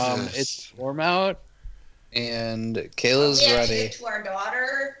It's warm out, and Kayla's ready. To our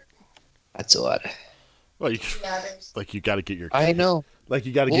daughter. That's a lot. Well, you got to get your. I know. Like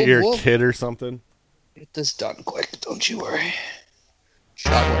you got to get your kid or something. Get this done quick. Don't you worry.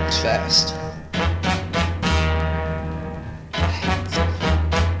 Shot works fast.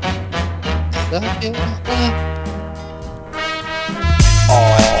 Oh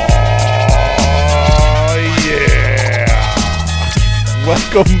yeah!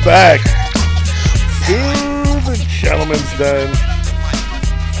 Welcome back to the Gentleman's Den.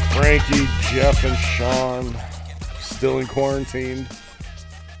 Frankie, Jeff, and Sean still in quarantine.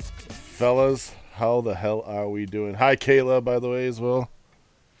 Fellas, how the hell are we doing? Hi, Kayla, by the way, as well.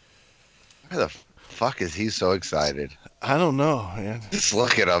 Why the fuck is he so excited? I don't know, man. Just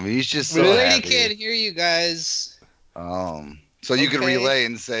look at him. He's just so Lady happy. can't hear you guys. So you can relay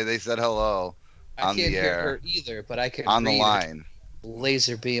and say they said hello on the air. I can't hear her either, but I can on the read line.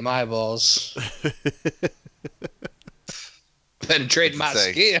 Laser beam eyeballs. Penetrate my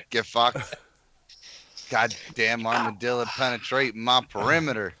skin. Get fucked. Goddamn armadillo penetrating my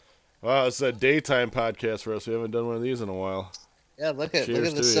perimeter. Wow, it's a daytime podcast for us. We haven't done one of these in a while. Yeah, look at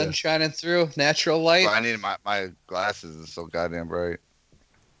the sun shining through. Natural light. Well, I need my glasses are so goddamn bright.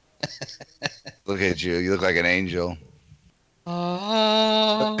 Look at you. You look like an angel.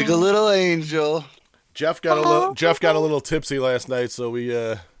 Like a little angel. Jeff got a little tipsy last night, so we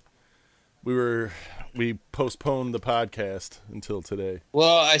postponed the podcast until today.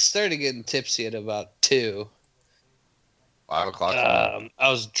 Well, I started getting tipsy at about 2. 5 o'clock. I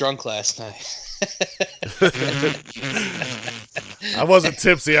was drunk last night. I wasn't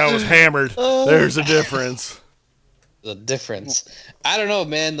tipsy. I was hammered. There's a difference. The difference. I don't know,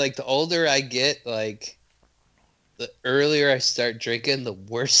 man. Like, the older I get, like, the earlier I start drinking, the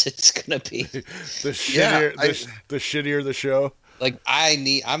worse it's gonna be. the shittier the show. Like,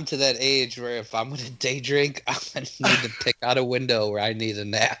 I'm to that age where if I'm gonna day drink, I'm gonna need to pick out a window where I need a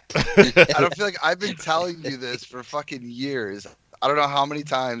nap. I don't feel like I've been telling you this for fucking years. I don't know how many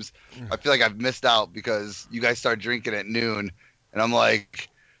times I feel like I've missed out because you guys start drinking at noon, and I'm like,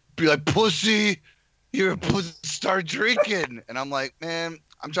 pussy, you're a pussy, start drinking, and I'm like, man,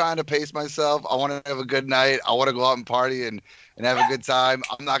 I'm trying to pace myself. I want to have a good night. I want to go out and party and have a good time.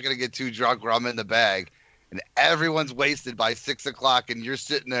 I'm not gonna get too drunk where I'm in the bag. And everyone's wasted by 6 o'clock, and you're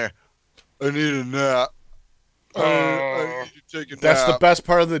sitting there. I need a nap. I need to take a nap. That's the best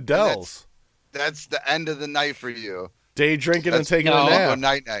part of the Dells. That's the end of the night for you. Day drinking and taking a nap.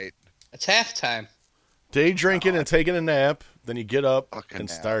 Night. It's halftime. Day drinking and taking a nap. Then you get up and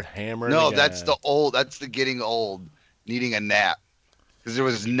start hammering. No, again. that's the old. That's the getting old, needing a nap. Because there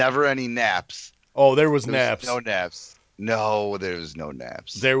was never any naps. Oh, there was naps. No naps. No, there was no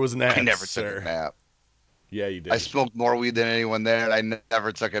naps. There was naps. I never took a nap. Yeah, you did. I smoked more weed than anyone there, and I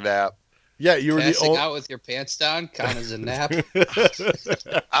never took a nap. Yeah, you were passing out with your pants down, count as a nap.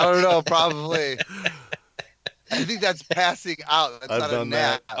 I don't know, probably. I think that's passing out. That's not a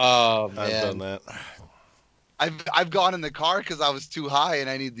nap. Oh man, I've done that. I've gone in the car because I was too high and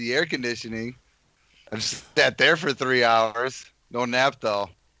I need the air conditioning. I just sat there for 3 hours. No nap though.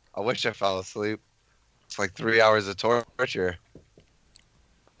 I wish I fell asleep. It's like 3 hours of torture.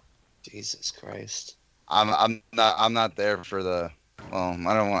 Jesus Christ. I'm not there for the. Well,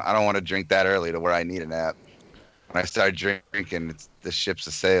 I don't want to drink that early to where I need a nap. When I start drinking, the ship's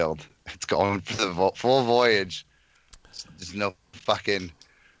sailed. It's going for the full voyage. There's no fucking.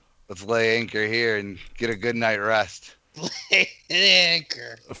 Let's lay anchor here and get a good night rest. Lay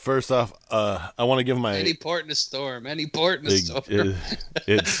anchor. First off, I want to give my any port in a storm. Any port in a storm.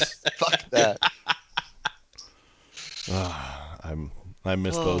 It's fuck that. I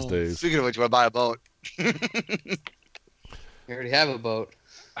miss those days. Speaking of which, you want to buy a boat? You already have a boat.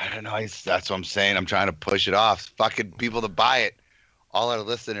 I don't know. That's what I'm saying. I'm trying to push it off. Fucking people to buy it. All our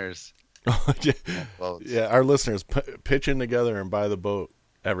listeners. Yeah, our listeners pitch in together and buy the boat.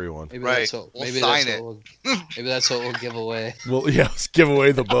 Everyone. Maybe right. That's what, maybe sign that's it. Maybe that's what we'll give away. Well, yeah, let's give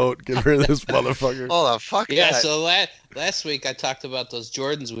away the boat. Get rid of this motherfucker. Oh, fuck yeah, that. so last week I talked about those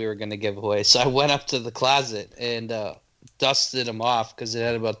Jordans we were going to give away. So I went up to the closet and dusted them off because it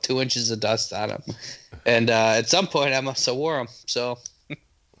had about 2 inches of dust on them. And at some point I must have wore them. So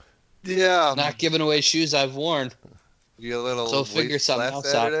yeah, not giving away shoes I've worn. You a little. So figure something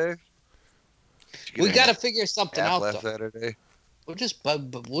else Saturday? out. We got to figure something out last though. Saturday. We'll just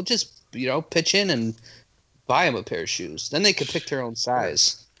pitch in and buy them a pair of shoes. Then they could pick their own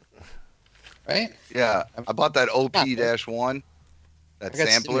size. Right? Yeah, I bought that OP-1, that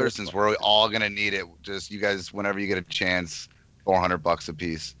sampler, since we're all gonna need it. Just you guys, whenever you get a chance, $400 a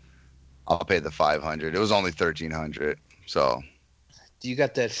piece. I'll pay the $500. It was only $1,300, so you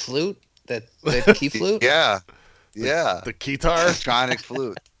got that flute, that key flute? Yeah. Yeah. The guitar? Electronic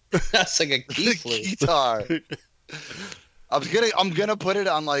flute. That's like a key flute. Guitar. I'm gonna put it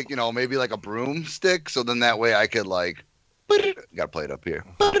on like, maybe like a broomstick, so then that way I could like gotta play it up here.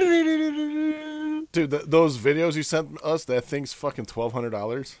 Dude, those videos you sent us, that thing's fucking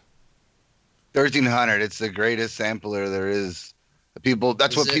 $1,200. 1,300. It's the greatest sampler there is.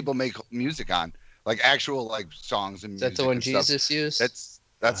 That's what people make music on, like actual like songs and music. Is that the one and Jesus stuff. used?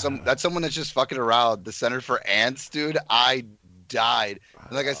 That's someone that's just fucking around. The Center for Ants, dude. I died.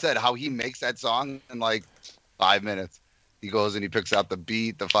 And like I said, how he makes that song in like 5 minutes. He goes and he picks out the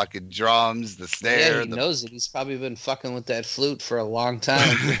beat, the fucking drums, the snare. Yeah, he knows it. He's probably been fucking with that flute for a long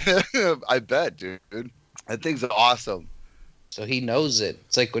time. I bet, dude. That thing's awesome. So he knows it.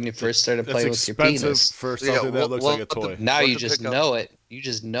 It's like when you first started playing with your penis. It's expensive for something that looks like a toy. Now you just know it. You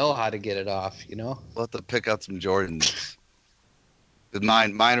just know how to get it off, We'll have to pick out some Jordans.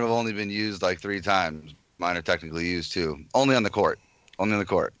 Mine have only been used like 3 times. Mine are technically used too. Only on the court.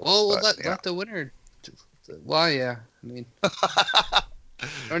 Well, let the winner. Well, yeah. I mean, I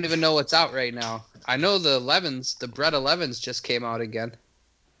don't even know what's out right now. I know the 11s, the Bread 11s just came out again.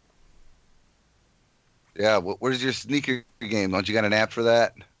 Yeah, where's your sneaker game? Don't you got an app for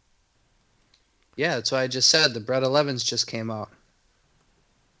that? Yeah, that's what I just said. The Bread 11s just came out.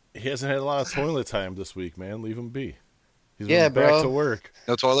 He hasn't had a lot of toilet time this week, man. Leave him be. He's been back to work.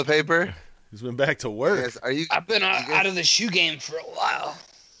 No toilet paper? He's been back to work. Yes, I've been out of the shoe game for a while.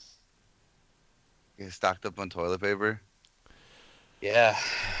 You stocked up on toilet paper? Yeah.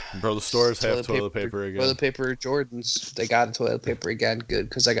 Bro, the stores have toilet paper again. Toilet paper Jordans. They got toilet paper again. Good,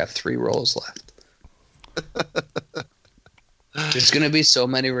 because I got 3 rolls left. There's going to be so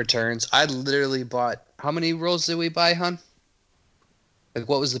many returns. I literally bought... How many rolls did we buy, hon? Like,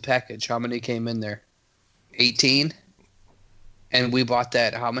 what was the package? How many came in there? 18? And we bought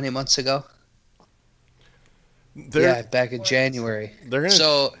that how many months ago? Back in January. They're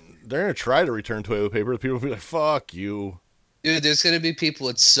gonna try to return toilet paper. People will be like, "Fuck you." Dude, there's going to be people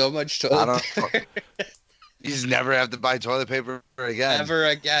with so much toilet paper. You just never have to buy toilet paper again. Ever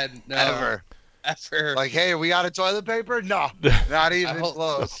again. No. Ever. Like, hey, we got a toilet paper? No. Not even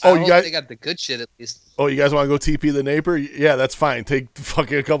close. They got the good shit at least. Oh, you guys want to go TP the neighbor? Yeah, that's fine. Take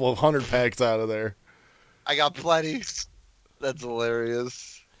fucking a couple of 100 packs out of there. I got plenty. That's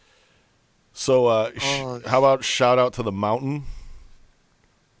hilarious. So, how about shout out to the Mountain?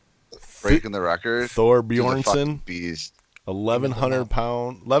 Breaking the record. Thor Bjornsson. Beast.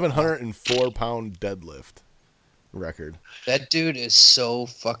 1,104 pound deadlift record. That dude is so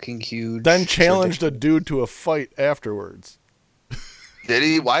fucking huge. Then challenged a dude to a fight afterwards. Did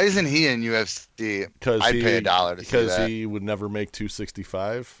he? Why isn't he in UFC? I'd pay $1 to see that. Because he would never make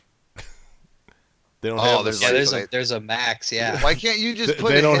 265. They don't have there's a max, yeah. Why can't you just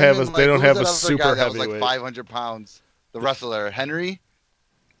put they don't have a that super guy that was heavyweight. like 500 pounds. The wrestler Henry.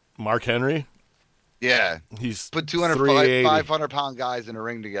 Mark Henry. Yeah, he's put 500 pound guys in a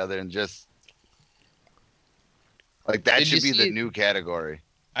ring together and just like that should be the new category.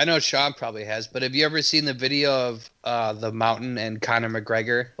 I know Sean probably has, but have you ever seen the video of the Mountain and Conor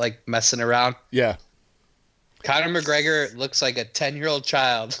McGregor like messing around? Yeah. Conor McGregor looks like a 10-year-old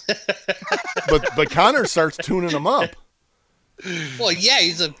child. but Conor starts tuning him up. Well, yeah,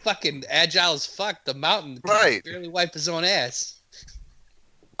 he's a fucking agile as fuck. The Mountain can barely wipe his own ass.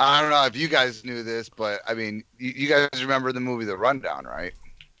 I don't know if you guys knew this, but I mean, you guys remember the movie The Rundown, right?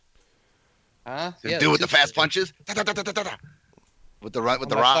 Yeah, dude with the fast punches, with the rock,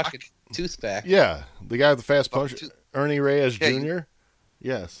 toothpack. Yeah, the guy with the fast punch, Ernie Reyes Jr.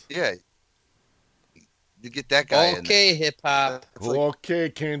 Yes. Yeah. You get that guy. Okay, hip hop. Okay,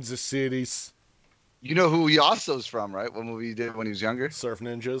 Kansas City's. You know who he also is from, right? What movie he did when he was younger? Surf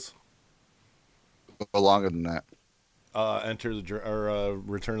Ninjas. Go longer than that.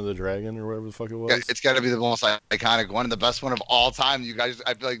 Return of the Dragon or whatever the fuck it was. Yeah, it's got to be the most iconic one and the best one of all time. You guys,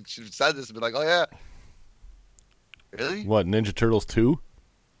 I feel like should have said this and be like, oh yeah, really? What, Ninja Turtles 2?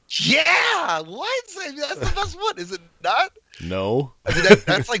 Yeah, what? That's the best one, is it not? No. I mean,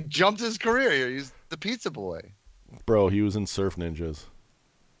 that's like jumped his career. He's the pizza boy. Bro, he was in Surf Ninjas.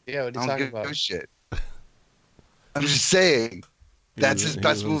 Yeah, what are you talking about? No shit. I'm just saying. That's his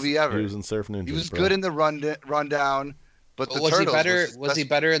best movie ever. He was in Surf Ninjas. He was good in the rundown, but the was Turtles he better? Was he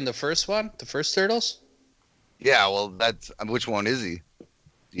better in the first one? The first Turtles? Yeah, well, that's which one is he?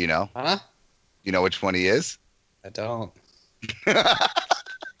 You know? Huh? You know which one he is? I don't.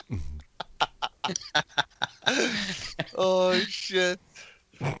 Oh shit!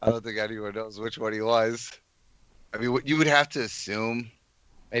 I don't think anyone knows which one he was. I mean, you would have to assume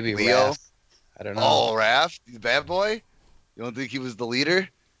maybe Leo. Raph. I don't know. Oh, Raph, the bad boy. You don't think he was the leader?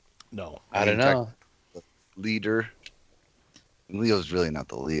 No. I don't know. Leader. Leo's really not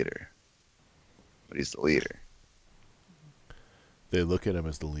the leader, but he's the leader. They look at him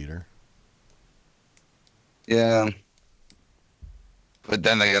as the leader. Yeah. But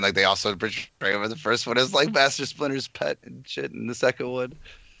then again, like they also portray him in the first one as like Master Splinter's pet and shit in the second one.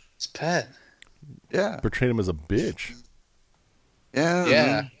 His pet. Yeah. Portrayed him as a bitch. Yeah.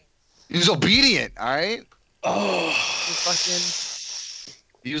 Yeah. He was obedient, all right? Oh.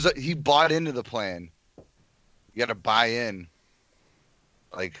 He bought into the plan. You got to buy in.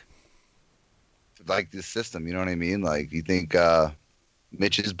 Like this system, you know what I mean? Like, you think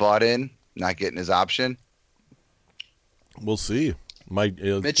Mitch is bought in, not getting his option? We'll see. Mitch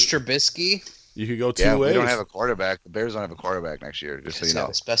Trubisky? You could go two ways. We don't have a quarterback. The Bears don't have a quarterback next year, just so you know.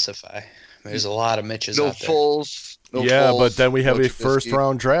 To specify. There's a lot of Mitches no out there. Foles. No yeah, Foles, but then we have no a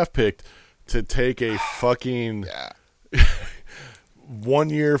first-round draft pick to take a fucking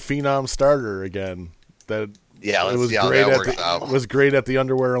one-year phenom starter again. That let's see how that works out. Was great at the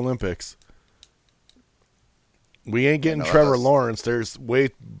Underwear Olympics. We ain't getting Trevor Lawrence. There's way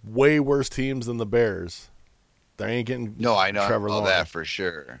worse teams than the Bears. They ain't getting I know Trevor Lawrence. That for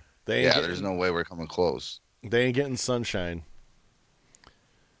sure. There's no way we're coming close. They ain't getting Sunshine.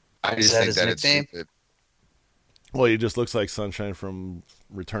 I just think that it's stupid. Well, he just looks like Sunshine from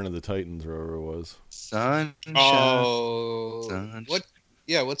Return of the Titans, or whatever it was. Sunshine. Oh. Sunshine. What?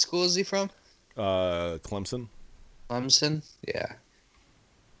 Yeah, what school is he from? Clemson. Clemson? Yeah.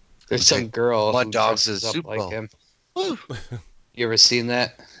 There's some girl Mud who Dogs dresses is up Super like Bowl. him. You ever seen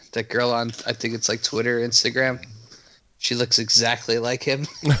that? That girl on, I think it's like Twitter, Instagram. She looks exactly like him.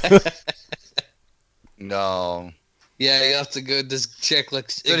 No. Yeah, you have to go. This chick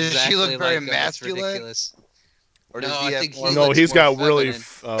looks So exactly does she look very like him. masculine? It's ridiculous. Or does No, he I have think more he No, looks he's more got really,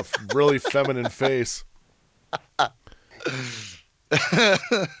 feminine. really feminine face.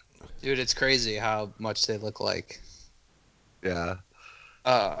 Dude, it's crazy how much they look like. Yeah.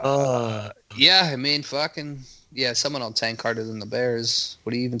 Yeah, I mean, someone will tank harder than the Bears.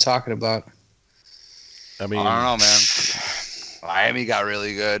 What are you even talking about? I mean, I don't know, man. Miami got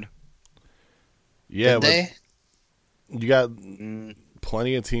really good. Yeah, Did they? You got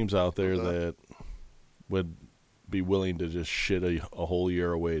plenty of teams out there that would be willing to just shit a whole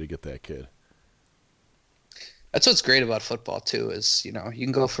year away to get that kid. That's what's great about football too. Is you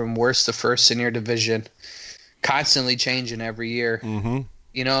can go from worst to first in your division, constantly changing every year. Mm-hmm.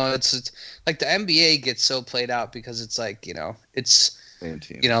 It's like the NBA gets so played out because it's like it's Same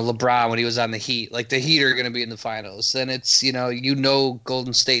team. LeBron when he was on the Heat, like the Heat are going to be in the finals. Then it's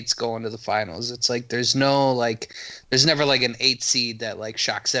Golden State's going to the finals. It's like there's never like an 8 seed that like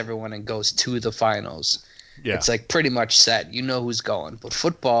shocks everyone and goes to the finals. Yeah, it's like pretty much set. You know who's going. But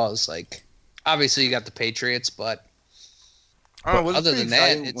football is like obviously you got the Patriots, but other than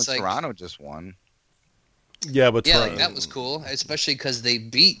that, it's like Toronto just won. Yeah, but like that was cool, especially because they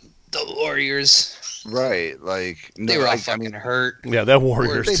beat the Warriors. Right, like they were all fucking hurt. Yeah, that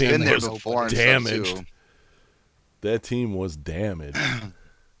Warriors team was damaged. That team was damaged.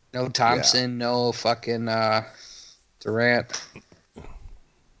 No Thompson, no fucking Durant.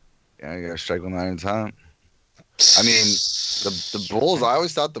 Yeah, you gotta strike one iron time. I mean, the Bulls. I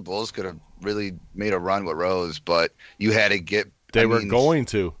always thought the Bulls could have really made a run with Rose, but you had to get. They were going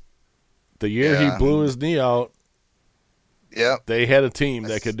to. The year he blew his knee out, they had a team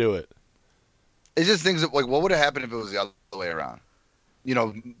that could do it. It's just things that, like, what would have happened if it was the other way around?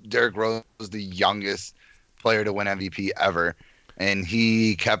 Derrick Rose was the youngest player to win MVP ever, and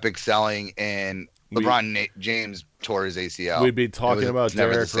he kept excelling, and LeBron James tore his ACL. We'd be talking about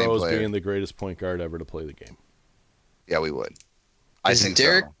Derrick Rose being the greatest point guard ever to play the game. Yeah, we would. Is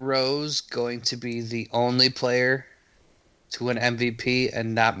Derrick Rose going to be the only player to win MVP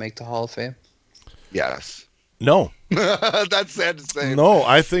and not make the Hall of Fame? Yes. No. That's sad to say. No,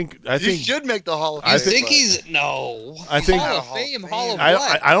 I think he should make the Hall of Fame. I think he's no. I think Hall of Fame. Hall of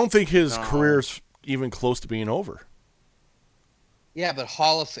what? I don't think his career's even close to being over. Yeah, but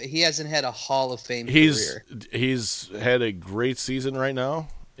he hasn't had a Hall of Fame career. He's had a great season right now.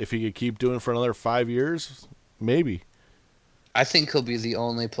 If he could keep doing it for another 5 years, maybe. I think he'll be the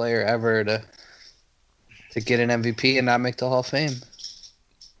only player ever to get an MVP and not make the Hall of Fame.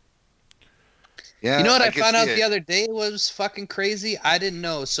 Yeah, you know what I found out the other day was fucking crazy? I didn't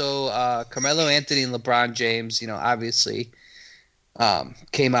know. So Carmelo Anthony and LeBron James, obviously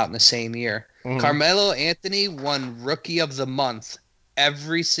came out in the same year. Mm-hmm. Carmelo Anthony won Rookie of the Month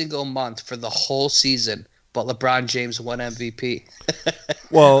every single month for the whole season, but LeBron James won MVP.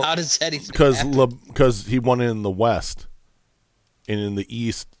 Well, how does that even happen? Because he won it in the West. And in the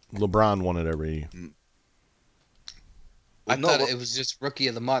East, LeBron won it every I No, thought it was just rookie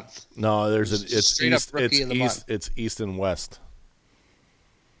of the month. No, there's it's Straight up east. rookie It's of the east. month. It's east and west.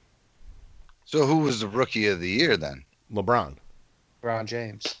 so who was the rookie of the year then? LeBron. LeBron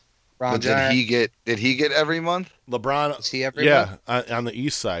James. But James. did he get every month? LeBron. Was he every Yeah, on the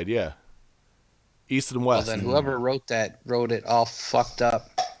east side. Yeah, east and Well, west. then whoever wrote it all fucked up.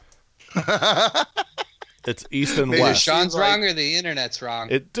 It's east and Maybe Either west. Sean's Seems like- wrong or the internet's wrong.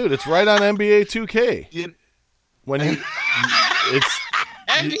 Dude, it's right on NBA 2K. You- When he, it's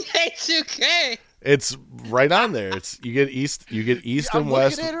NBA 2K. it's right on there. It's you get east I'm and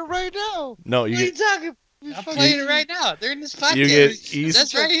west. looking at it right now. No, What you are you get talking? I'm playing it right now. They're in this podcast. You get east-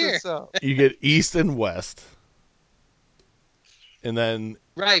 That's right here. you get east and west, and then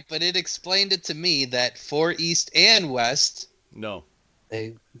Right, but it explained it to me that for East and West, no.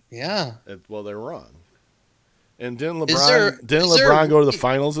 yeah. Well, they're wrong. And didn't Is there- LeBron go to the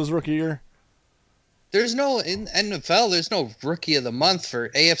finals his rookie year? There's no in NFL. There's no rookie of the month for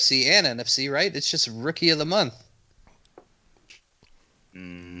AFC and NFC, right? It's just rookie of the month.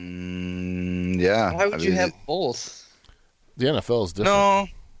 Yeah. Why would you have both? The NFL is different. No.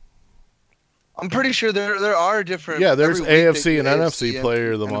 I'm pretty sure there are different. Yeah, there's every week AFC they and do NFC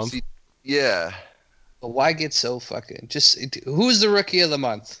player of the month. Yeah. But why get so fucking who's the rookie of the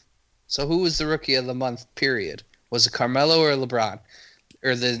month? So who was the rookie of the month? Period. Was it Carmelo or LeBron?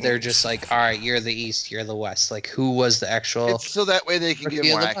 Or they're just like, all right, you're the East, you're the West. Like, who was the actual? It's so that way they can give Rookie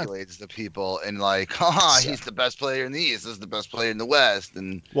of more the month. accolades to people and like, haha, he's the best player in the East. This is the best player in the West.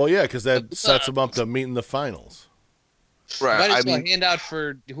 And Well, yeah, because that sets them up to meet in the finals. right, Might as well hand out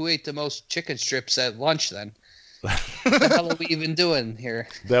for who ate the most chicken strips at lunch. Then, what the hell are we even doing here?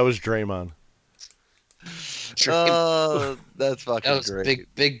 That was Draymond. oh, that's fucking That was great.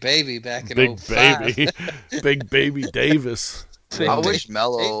 big baby back in Big 05. baby, big baby Davis. Big I baby wish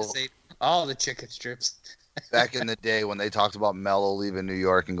Melo Davis ate all the chicken strips. back in the day when they talked about Melo leaving New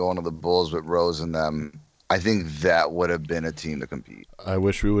York and going to the Bulls with Rose and them. I think that would have been a team to compete. I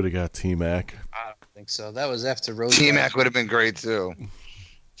wish we would have got T-Mac. I don't think so. That was after Rose. T-Mac would have been great too.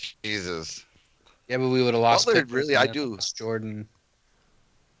 Jesus. Yeah, but we would have lost. Butler, Pippen really, and I then do. lost Jordan.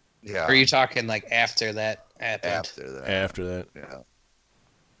 Yeah. Or are you talking like after that happened? After that. Yeah. Yeah.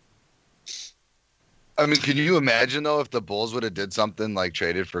 I mean, can you imagine though if the Bulls would have did something like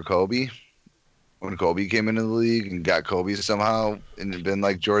traded for Kobe when Kobe came into the league and got Kobe somehow and had been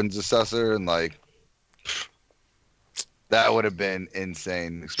like Jordan's successor and like that would have been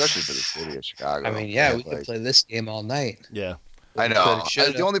insane, especially for the city of Chicago. I mean, yeah, we Like, could play this game all night. Yeah. I know. Coulda,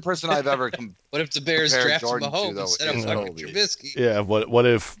 shoulda. The only person I've ever What if the Bears compared drafted Jordan to, Mahomes though, instead of is fucking Kobe. Trubisky? Yeah. What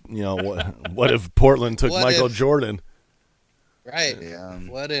if what if Portland took What Michael if- Jordan? Right. Yeah.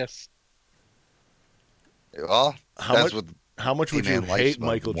 What if? Well, How that's much? what How much would you He-Man likes hate them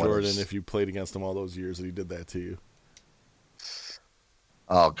Michael more. Jordan if you played against him all those years that he did that to you?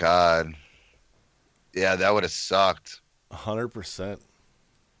 oh god. Yeah, that would have sucked. 100%.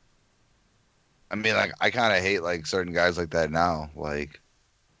 I mean, like, I kind of hate like certain guys like that now, like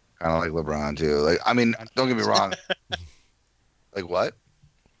kind of like LeBron too. Like, I mean, don't get me wrong. Like what?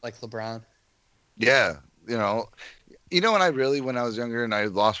 Like LeBron? Yeah, you know, when I was younger and I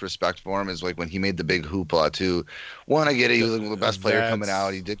lost respect for him is like when he made the big hoopla too. One, I get it, he was like, the best player coming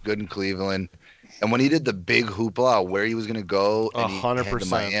out. He did good in Cleveland, and when he did the big hoopla where he was gonna go, and he had to 100%.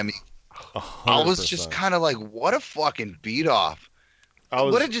 Miami, 100%. I was just kind of like, what a fucking beat off.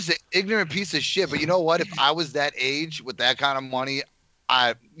 What a just an ignorant piece of shit. But you know what? If I was that age with that kind of money,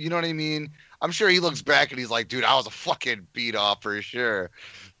 you know what I mean? I'm sure he looks back and he's like, dude, I was a fucking beat off for sure.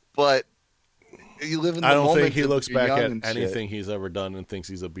 But you live in the I don't moment think he of looks you're back young at and shit. anything he's ever done and thinks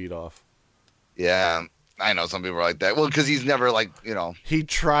he's a beat off. Yeah, I know some people are like that. Well, because he's never like, He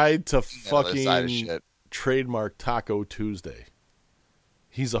tried to the other side of fucking shit. trademark Taco Tuesday.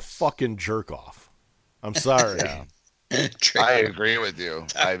 He's a fucking jerk off. I'm sorry. Yeah. I agree with you.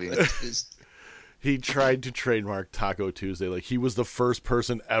 I mean, He tried to trademark Taco Tuesday. Like, he was the first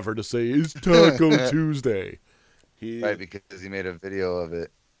person ever to say, it's Taco Tuesday. right, because he made a video of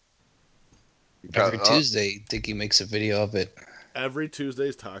it. Every Tuesday, I think he makes a video of it. Every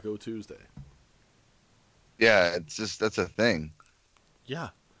Tuesday's Taco Tuesday. Yeah, it's just, that's a thing. Yeah.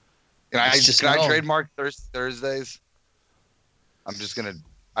 Can I It's just can I known. trademark Thursdays? I'm just gonna.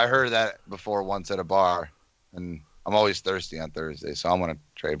 I heard that before once at a bar, and I'm always thirsty on Thursdays, so I'm gonna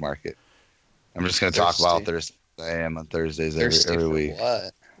trademark it. I'm just gonna talk about Thursday. I am on Thursdays Thirsty every for week.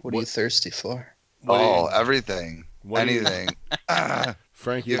 what? What are you thirsty for? Everything, what do you- anything.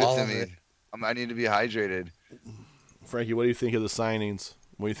 Frankie, Give it All to of me. it. I need to be hydrated. Frankie, what do you think of the signings?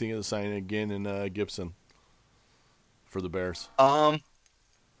 What do you think of the signing again in Gibson for the Bears?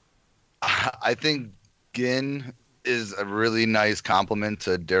 I think Ginn is a really nice compliment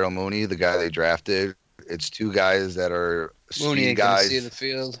to Daryl Mooney, the guy they drafted. It's two guys that are Mooney speed ain't gonna guys. see the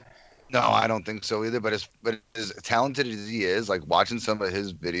field. No, I don't think so either. But as talented as he is, like watching some of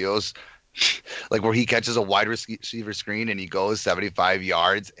his videos, like where he catches a wide receiver screen and he goes 75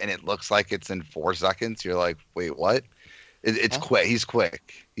 yards and it looks like it's in 4 seconds. You're like, wait, what? It's quick. He's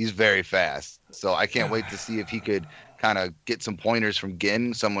quick. He's very fast. So I can't wait to see if he could kind of get some pointers from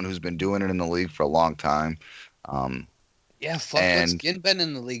Ginn, someone who's been doing it in the league for a long time. Yeah, fuck. What's Ginn been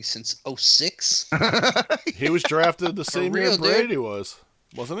in the league since 06? He was drafted the same year Brady was,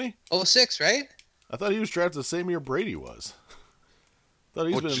 wasn't he? 06, right? I thought he was drafted the same year Brady was. I thought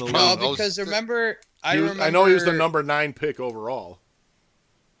he's been in the league. No, because remember, I know he was the number 9 pick overall.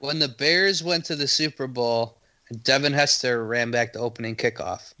 When the Bears went to the Super Bowl, Devin Hester ran back the opening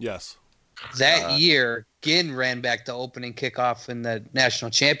kickoff. Yes. That year, Ginn ran back the opening kickoff in the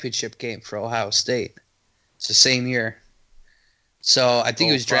national championship game for Ohio State. It's the same year. So I think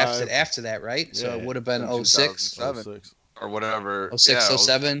he was drafted after that, right? Yeah, so it would have been 06. Or whatever. 06,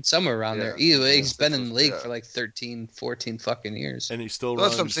 07, somewhere around there. Either way, he's been in the league for like 13, 14 fucking years. And he still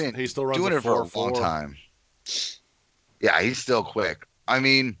runs. That's what I'm saying. He still runs doing it for a long time. Yeah, he's still quick. I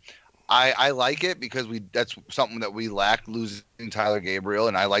mean, I like it because that's something that we lacked, losing Tyler Gabriel,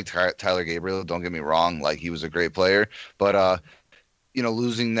 and I liked Tyler Gabriel. Don't get me wrong, like he was a great player, but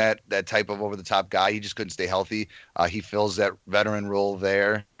losing that type of over the top guy, he just couldn't stay healthy. He fills that veteran role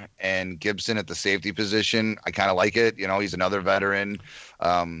there, and Gibson at the safety position, I kind of like it. He's another veteran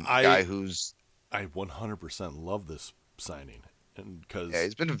guy who's. I 100% love this signing, and because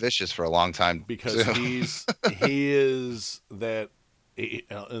he's been vicious for a long time. Because he is that.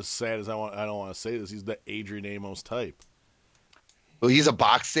 As sad as I don't want to say this, he's the Adrian Amos type. Well, he's a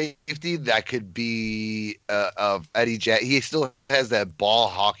box safety that could be of Eddie Jack. He still has that ball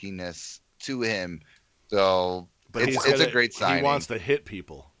hawkiness to him, so but it's a great signing. He wants to hit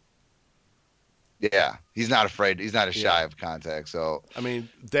people. Yeah, he's not afraid. He's not as shy of contact. So I mean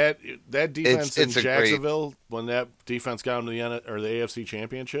that defense in Jacksonville when that defense got him to the AFC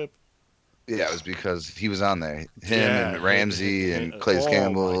Championship. Yeah, it was because he was on there. Him and Ramsey and Calais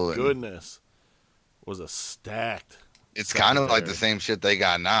Campbell. My goodness, was a stacked. It's kind of like the same shit they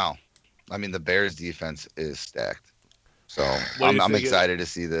got now. I mean, the Bears' defense is stacked. So I'm excited to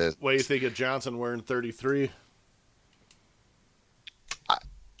see this. What do you think of Johnson wearing 33?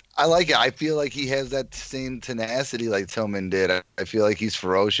 I like it. I feel like he has that same tenacity like Tillman did. I feel like he's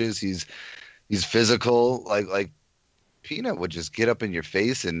ferocious. He's physical. Like Peanut would just get up in your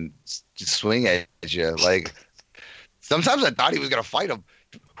face and just swing at you. Like sometimes I thought he was gonna fight him.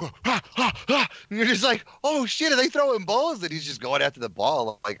 And you're just like, oh shit, are they throwing balls? And he's just going after the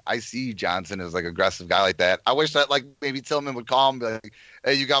ball. Like I see Johnson as like aggressive guy like that. I wish that like maybe Tillman would call him, be like,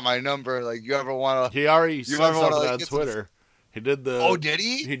 hey, you got my number. Like you ever want to? He already said something on Twitter. He did the. Oh, did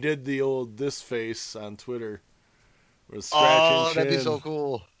he? He did the old this face on Twitter. Oh, that'd be so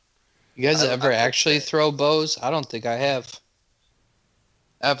cool. You guys ever actually throw bows? I don't think I have.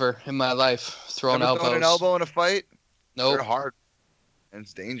 Ever in my life thrown elbows. Thrown an elbow in a fight? Nope. They're hard. And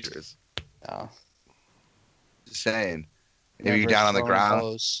it's dangerous. No. Just saying. Maybe you're down on the ground.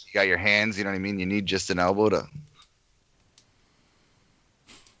 Bows. You got your hands. You know what I mean. You need just an elbow to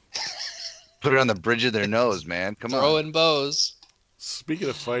put it on the bridge of their nose, man. Come on. Throwing bows. Speaking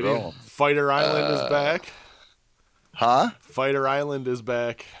of fighting, Fighter Island is back. Huh? Fighter Island is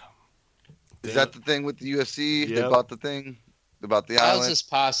back. Is that the thing with the UFC? Yep. They bought the thing about the island? How is this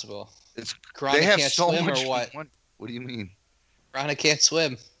possible? They have can't so swim much. Or what? What do you mean? Rana can't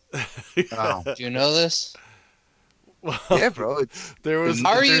swim. Oh. Do you know this? Well, yeah, bro.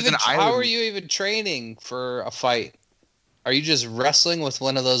 How are you even training for a fight? Are you just wrestling with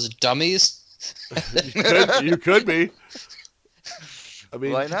one of those dummies? You could be. I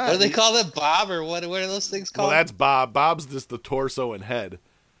mean, why not? What do they call it, Bob, or what are those things called? Well, that's Bob. Bob's just the torso and head.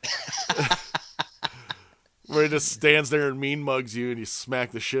 Where he just stands there and mean mugs you and you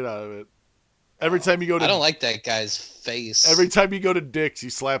smack the shit out of it. Every time you go to... I don't like that guy's face. Every time you go to Dick's, you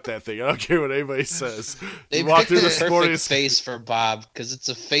slap that thing. I don't care what anybody says. They walk through the perfect face for Bob, because it's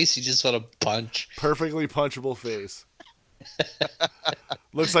a face you just want to punch. Perfectly punchable face.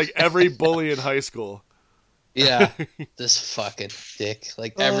 Looks like every bully in high school. Yeah, this fucking dick.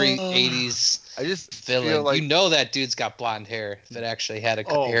 Like every 80s I just villain. Like... You know that dude's got blonde hair. If it actually had a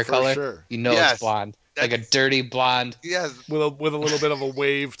hair color, sure. You know it's blonde. Like a dirty blonde. Yes. With a little bit of a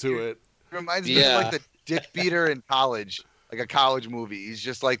wave to it. It reminds me of like the dick beater in college. Like a college movie. He's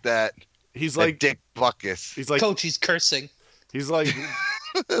just like that. He's like Dick Buckus. He's like Coach, he's cursing. He's like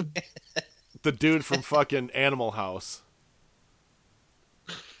the dude from fucking Animal House.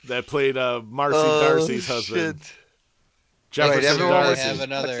 That played Marcy Darcy's husband. Jefferson everyone wants Darcy. have to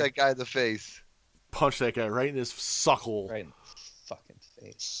another- punch that guy in the face. Punch that guy right in his suckle. Right in the fucking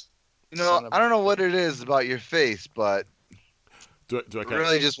face. You know, Son of I don't a- know what it is about your face, but Do I I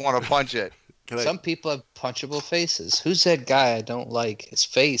really just want to punch it. can I, Some people have punchable faces. Who's that guy I don't like? His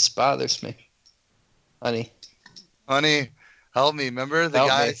face bothers me. Honey, Honey, help me. Remember the Help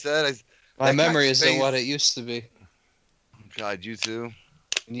guy me. said, my That memory guy's isn't face- what it used to be. God, you too.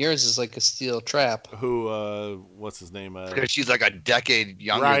 And yours is like a steel trap. who? What's his name? Because she's like a decade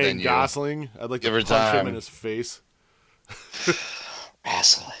younger Ryan than you. Gosling. I'd like Give to her punch him time. in his face.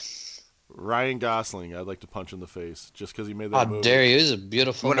 Wrestling. Ryan Gosling. I'd like to punch in the face just because he made that How movie. dare you? He's a You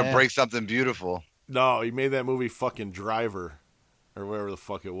beautiful want to man. break something beautiful. No, he made that movie fucking Driver, or whatever the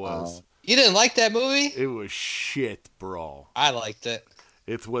fuck it was. Oh. You didn't like that movie? It was shit, bro. I liked it.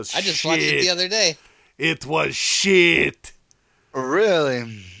 It was. I just shit. watched it the other day. It was shit.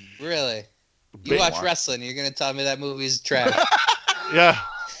 Really? Really? You Big watch one. wrestling. You're gonna tell me that movie's trash. Yeah,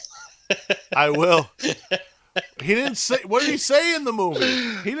 I will. He didn't say. What did he say in the movie?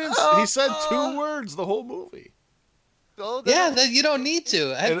 He didn't. He said 2 words the whole movie. So Yeah, then you don't need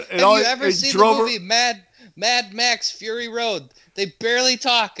to. Have And all- you ever it seen the drove her- movie Mad Max Fury Road? They barely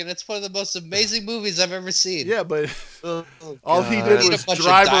talk, and it's one of the most amazing movies I've ever seen. Yeah, but Oh, all he You did need was a bunch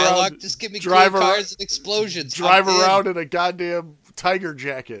drive of dialogue. around, Just give me drive cool around- cars and explosions. drive I'm in. around in a goddamn tiger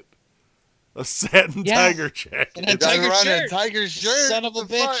jacket, a satin Yeah. tiger jacket. And a Drive tiger around in a shirt. tiger shirt. Son of a What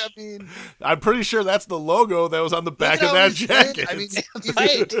the fuck? bitch. I mean, I'm pretty sure that's the logo that was on the back that's of how that he's saying- jacket. I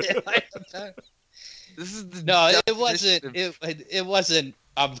mean, this is the No, it definition wasn't. of- It wasn't.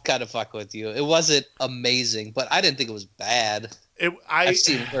 I'm kind of fucking with you. It wasn't amazing, but I didn't think it was bad. I've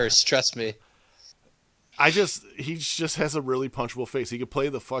seen worse. Trust me. He just has a really punchable face. He could play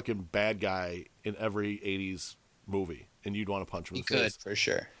the fucking bad guy in every '80s movie, and you'd want to punch him He in the could face. for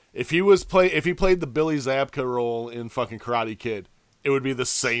sure. If he played the Billy Zabka role in fucking Karate Kid, it would be the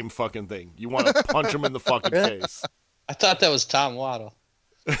same fucking thing. You want to punch him in the fucking face. I thought that was Tom Waddle.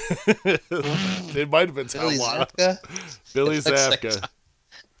 It might have been Tom Billy Waddle. Zabka? Billy It looks like Zabka.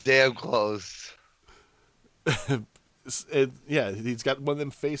 damn close. Yeah, he's got one of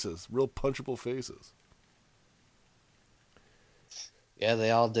them faces, real punchable faces. Yeah,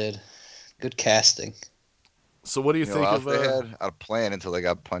 they all did. Good casting. So what do you You know think what of? else they had a plan until they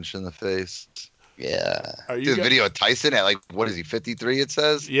got punched in the face. Yeah. Are you Dude, guys- video of Tyson at like what is he 53? It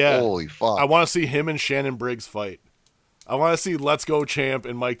says. Yeah. Holy fuck. I want to see him and Shannon Briggs fight. I want to see Let's Go Champ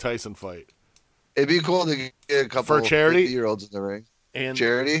and Mike Tyson fight. It'd be cool to get a couple For charity? 50-year-olds in the ring. And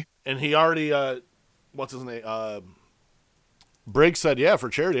Charity. and he already what's his name? Briggs said, "Yeah, for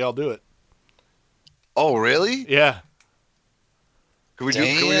charity, I'll do it." Oh really? Yeah. Can we do?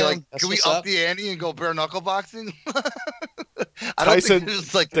 Can we Damn, like? that's Can we what's up up. the ante and go bare knuckle boxing? I don't Tyson- think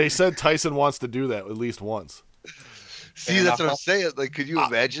it's like. They said Tyson wants to do that at least once. See, Bare that's what I'm knuckle? saying. Like, could you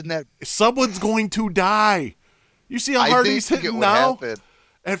imagine that? Someone's going to die. You see how hard he's it hitting would now happen.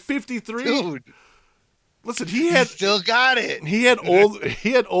 at 53. Dude. Listen, He still got it. he had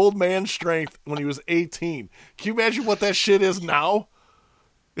old man strength when he was 18. Can you imagine what that shit is now?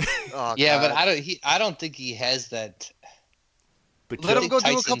 Oh, Yeah, God. but I don't think he has that. The Let him kid- go do a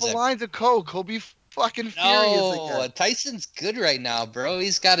Tyson's couple a- lines of coke. He'll be fucking furious No, again. Tyson's good right now, bro.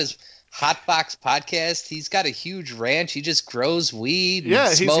 He's got his Hot Box podcast. He's got a huge ranch. He just grows weed. And Yeah,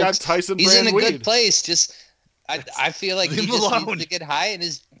 he's smokes. got Tyson He's in brand a weed. good place. Just I feel like he Leave him just alone. needs to get high and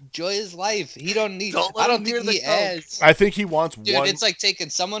enjoy his life. He don't need. Don't let I don't him near think the he coke. has. I think he wants Dude, one. it's like taking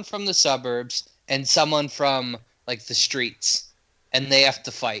someone from the suburbs and someone from like the streets, and they have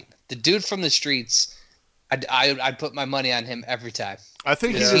to fight. The dude from the streets, I'd put my money on him every time I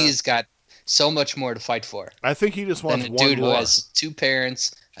think because he Yeah. he's got so much more to fight for I think he just than wants a one dude who more. has 2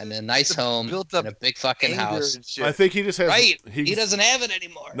 parents and a nice home built up and a big fucking Anger house. and shit. I think he just has. Right? He, He doesn't have it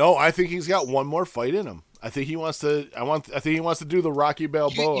anymore. No, I think he's got one more fight in him. I think he wants to. I think he wants to do the Rocky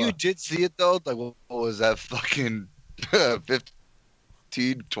Balboa. You did see it though. Like, what was that fucking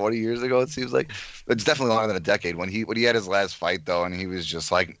 15, 20 years ago? It seems like it's definitely longer than a decade. When he had his last fight though, and he was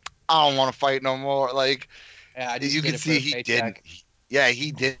just like, I don't want to fight no more. Like, Yeah, I just you did can it for see a he paycheck. didn't. Yeah,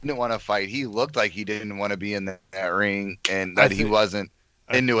 he didn't want to fight. He looked like he didn't want to be in that ring, and that he think- wasn't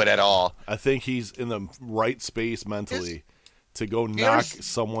into it at all. I think he's in the right space mentally to go ever knock s-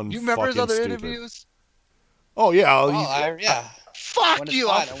 someone. Do you remember his fucking other stupid. interviews? Oh yeah, Yeah. Fuck When it's you!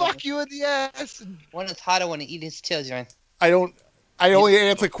 hot, I'll I fuck wanna- you in the ass. When it's hot, I want to eat his children. I don't. I only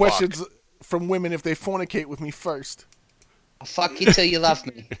answer fuck. questions from women if they fornicate with me first. I'll fuck you till you love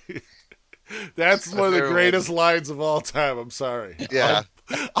me. That's one of the There it greatest lines of all time. I'm sorry. Yeah.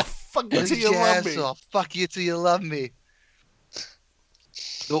 I'll fuck you till you love me. I'll fuck you till you love me.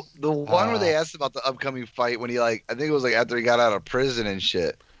 The one where they asked about the upcoming fight when he I think it was after he got out of prison and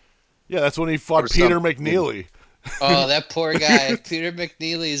shit. Yeah, that's when he fought Peter McNeely. Oh, that poor guy, Peter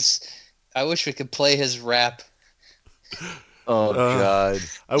McNeely's. I wish we could play his rap. Oh God!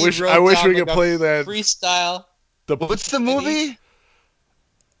 I wish we could play that freestyle. What's the movie?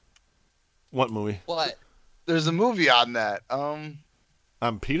 What movie? What? There's a movie on that. On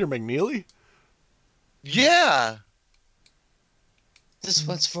Peter McNeely? Yeah. This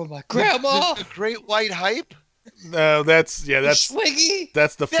one's for my grandma. The Great White Hype. No, that's Swiggy.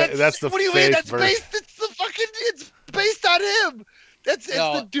 That's the what do you mean? That's based. It's based on him. It's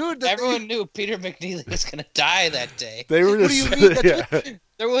the dude. Everyone knew Peter McNeely was gonna die that day. They were just. What do you mean? Yeah.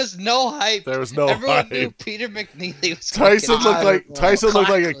 There was no hype. Everyone knew Peter McNeely was. Tyson looked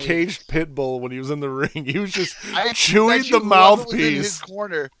like a caged pit bull when he was in the ring. He was just chewing the mouthpiece. Was in his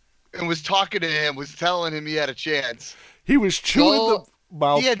corner and was talking to him. Was telling him he had a chance. He was chewing the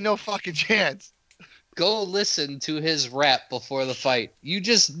mouth. He had no fucking chance. Go listen to his rap before the fight. You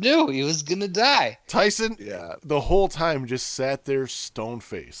just knew he was gonna die. Tyson, the whole time just sat there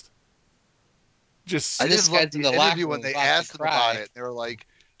stone-faced. I just loved the interview when they asked him about it. They were like,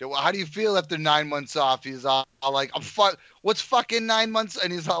 "How do you feel after 9 months off?" He's all like, "What's fucking 9 months?"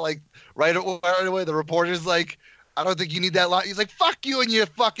 And he's all like, right away. The reporter's like, "I don't think you need that line." He's like, "Fuck you and you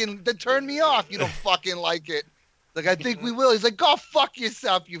fucking then turn me off. You don't fucking like it." Like, I think we will. He's like, "Go fuck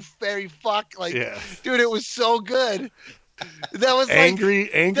yourself, you fairy fuck." Like, dude, it was so good. That was angry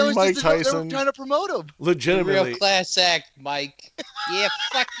Mike Tyson. They were trying to promote him. Legitimately. Real class act, Mike. Yeah,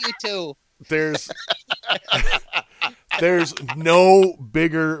 fuck you too. There's no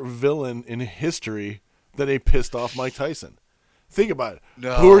bigger villain in history than a pissed off Mike Tyson. Think about it.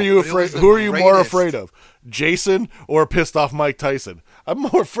 No, who are you afraid? Who are you more afraid of, Jason or a pissed off Mike Tyson? I'm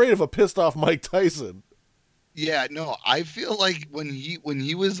more afraid of a pissed off Mike Tyson. Yeah, no, I feel like when he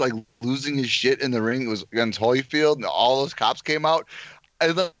was like losing his shit in the ring, it was against Holyfield, and all those cops came out.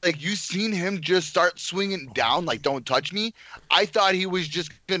 You seen him just start swinging down, like, "Don't touch me." I thought he was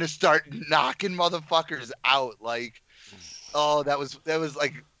just gonna start knocking motherfuckers out. Like, oh, that was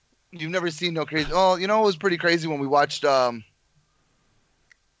like, you've never seen no crazy. Oh, it was pretty crazy when we watched the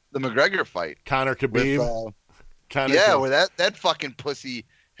McGregor fight, Conor Khabib. Where that fucking pussy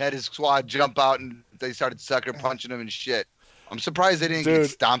had his squad jump out and they started sucker punching him and shit. I'm surprised they didn't get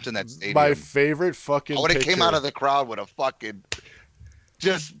stomped in that stadium. My favorite fucking I would have came out of the crowd with a fucking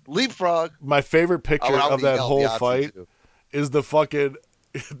just leapfrog. My favorite picture of that whole fight is the fucking.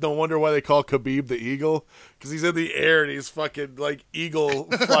 No wonder why they call Khabib the Eagle, because he's in the air and he's fucking like eagle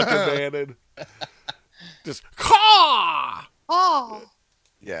fucking banded. Just caw. Oh.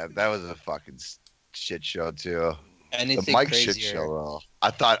 Yeah, that was a fucking shit show too. Anything the Mike crazier. Shit show. I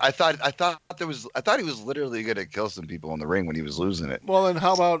thought he was literally gonna kill some people in the ring when he was losing it. Well, then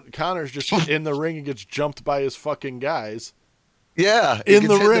how about Connor's just in the ring and gets jumped by his fucking guys? Yeah, in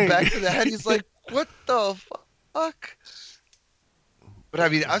the ring. In the back of the head, he's like, "What the fuck?" But I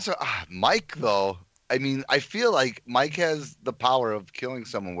mean, Mike though. I mean, I feel like Mike has the power of killing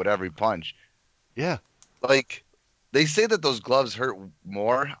someone with every punch. Yeah. Like, they say that those gloves hurt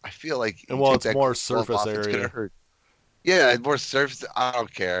more. I feel like it's more surface area. It's gonna hurt. Yeah, more surface. I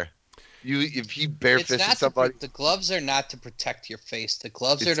don't care. If he barefisted somebody, the gloves are not to protect your face. The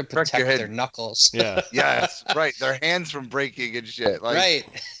gloves are to protect their knuckles. Yeah. Yes, right. Their hands from breaking and shit. Like, right.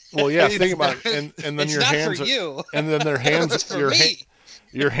 Well, yeah. Think about it. And then it's your not hands for you. And then their hands.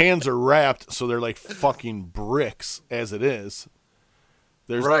 Your hands are wrapped, so they're like fucking bricks as it is.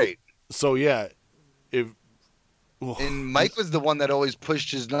 Right. So yeah, and Mike was the one that always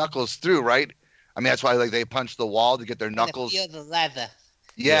pushed his knuckles through, right? I mean, that's why they punch the wall to get their knuckles. Feel the leather.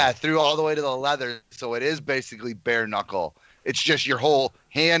 Yeah, through all the way to the leather. So it is basically bare knuckle. It's just your whole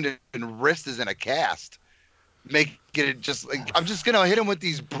hand and wrist is in a cast. Make it just like, I'm just gonna hit him with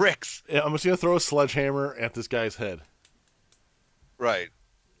these bricks. Yeah, I'm just gonna throw a sledgehammer at this guy's head. Right.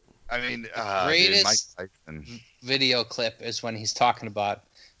 I mean, greatest video clip is when he's talking about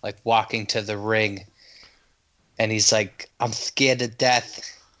like walking to the ring, and he's like, "I'm scared to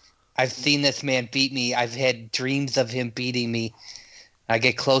death. I've seen this man beat me. I've had dreams of him beating me. I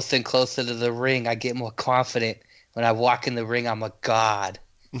get closer and closer to the ring. I get more confident. When I walk in the ring, I'm a god."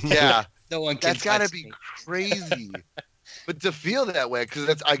 Yeah, no one can. That's gotta be crazy. But to feel that way,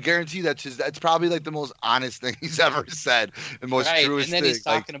 because I guarantee that's probably like the most honest thing he's ever said, the most truest thing. And then he's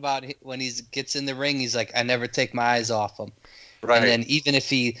talking about when he gets in the ring, he's like, "I never take my eyes off him." Right. And then even if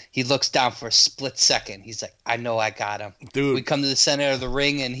he looks down for a split second, he's like, "I know I got him." Dude. We come to the center of the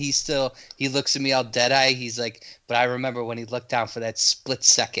ring, and he looks at me all dead-eyed. He's like, "But I remember when he looked down for that split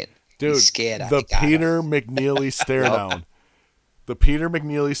second." Dude, he's scared. The Peter McNeely stare down. The Peter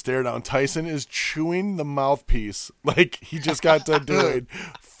McNeely stare down. Tyson is chewing the mouthpiece like he just got done doing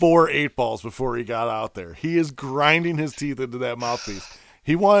 4 8-balls before he got out there. He is grinding his teeth into that mouthpiece.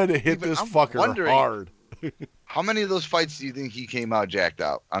 He wanted to hit this fucker hard. How many of those fights do you think he came out jacked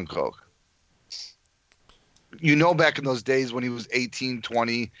out on coke? You know, back in those days when he was 18,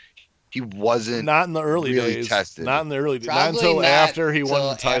 20, he wasn't not in the early really days. Tested. Not in the early days. Not until after he won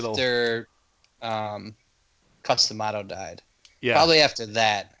the title. After Customato died. Yeah. Probably after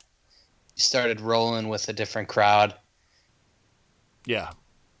that, he started rolling with a different crowd. Yeah.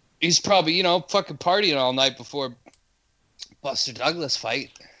 He's probably, fucking partying all night before Buster Douglas fight.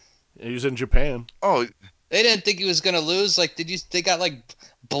 He was in Japan. Oh, they didn't think he was gonna lose. Like, they got like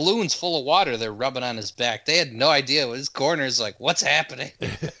balloons full of water they're rubbing on his back. They had no idea. His corner's like, what's happening?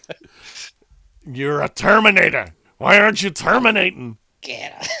 You're a Terminator. Why aren't you terminating?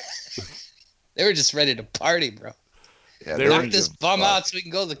 Yeah. They were just ready to party, bro. Yeah, knock this bum out so we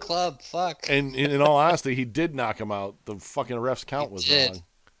can go to the club. Fuck. And in all honesty, he did knock him out. The fucking ref's count was wrong.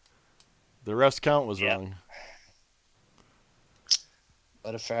 The ref's count was wrong.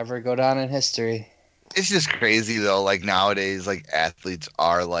 But if forever go down in history. It's just crazy though. Like nowadays, like athletes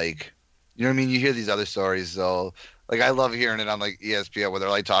are like, you know what I mean? You hear these other stories though. Like I love hearing it on like ESPN where they're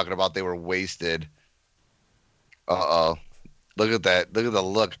like talking about they were wasted. Look at that. Look at the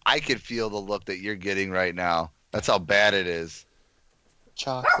look. I could feel the look that you're getting right now. That's how bad it is.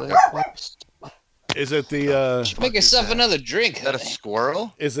 Chocolate. Is it the make yourself another drink? Is that a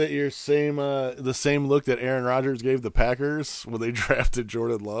squirrel? Is it your the same look that Aaron Rodgers gave the Packers when they drafted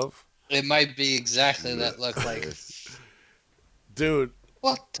Jordan Love? It might be exactly that look. Like, dude,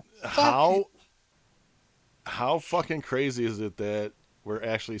 what the fuck? How fucking crazy is it that we're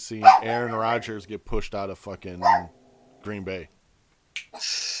actually seeing Aaron Rodgers get pushed out of fucking Green Bay?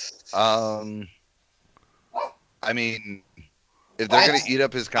 I mean, if they're going to eat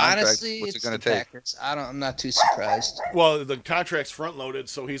up his contract, honestly, what's it it's going the to take? Packers. I'm not too surprised. Well, the contract's front loaded,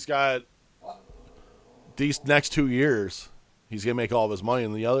 so he's got these next 2 years. He's going to make all of his money,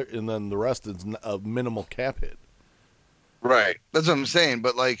 and then the rest is a minimal cap hit. Right. That's what I'm saying.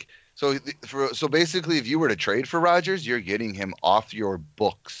 But like, so basically, if you were to trade for Rodgers, you're getting him off your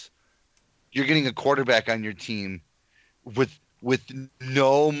books. You're getting a quarterback on your team with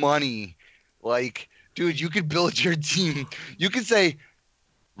no money. Like, dude, you could build your team. You could say,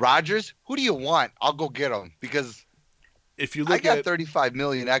 Rodgers, who do you want? I'll go get him because if you look I got $35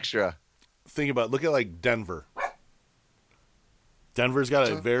 million extra. Think about it. Look at like Denver. Denver's got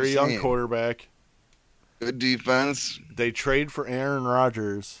a very young quarterback. Good defense. They trade for Aaron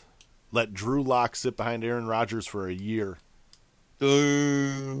Rodgers. Let Drew Lock sit behind Aaron Rodgers for a year.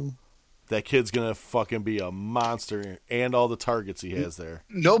 That kid's going to fucking be a monster and all the targets he has there.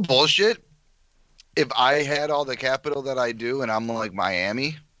 No bullshit. If I had all the capital that I do and I'm like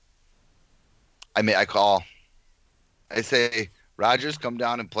Miami, I call. I say, Rodgers, come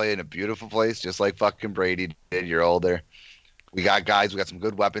down and play in a beautiful place just like fucking Brady did. You're older. We got guys. We got some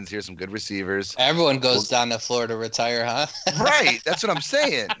good weapons here, some good receivers. Everyone goes down to Florida to retire, huh? Right. That's what I'm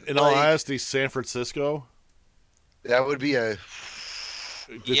saying. In all honesty, San Francisco. That would be the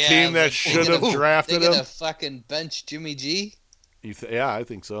team that should have drafted him. They're gonna fucking bench Jimmy G? Yeah, I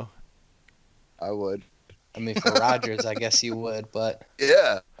think so. I would. I mean, for Rodgers, I guess you would, but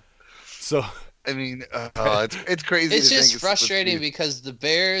yeah. So I mean, it's crazy. It's just frustrating because the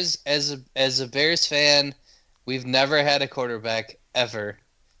Bears, as a Bears fan, we've never had a quarterback ever,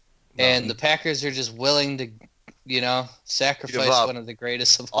 and the Packers are just willing to, sacrifice one of the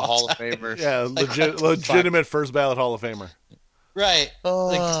greatest of all Hall of time. Famer. Yeah, legitimate first ballot Hall of Famer. Right.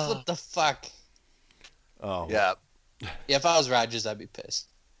 Like, what the fuck? Oh. Yeah. Yeah, if I was Rodgers, I'd be pissed.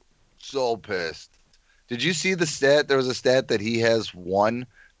 So pissed. Did you see the stat? There was a stat that he has one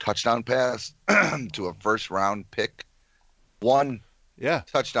touchdown pass to a first-round pick. One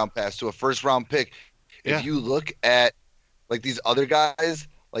touchdown pass to a first-round pick. Yeah. If you look at, like, these other guys,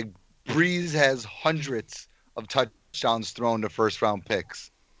 like, Breeze has hundreds of touchdowns thrown to first-round picks.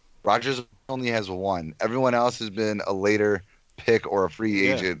 Rodgers only has one. Everyone else has been a later pick or a free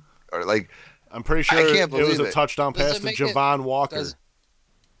agent. Or like, I'm pretty sure it was a touchdown pass to Javon Walker.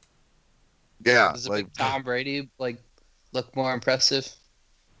 Does it make Tom Brady look more impressive?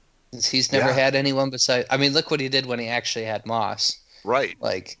 Since he's never had anyone besides. I mean, look what he did when he actually had Moss. Right.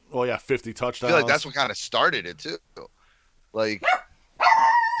 50 touchdowns. I feel like that's what kind of started it too. Like,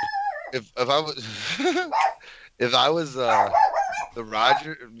 if I was if I was the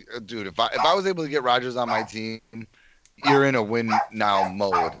Rodgers dude, if I was able to get Rodgers on my team, you're in a win now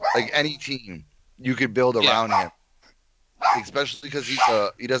mode. Like any team, you could build around him, especially because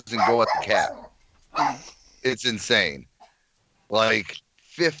he doesn't go at the cap. It's insane. like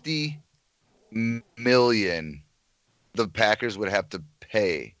 $50 million the Packers would have to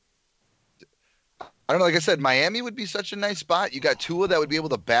pay. I don't know. Like I said, Miami would be such a nice spot. You got Tua that would be able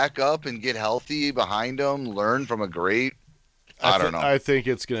to back up and get healthy behind him, learn from a great. I don't know. I think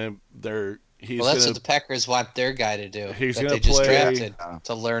it's gonna. That's what the Packers want their guy to do. He's that gonna they just play, drafted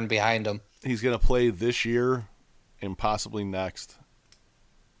to learn behind him. He's gonna play this year and possibly next,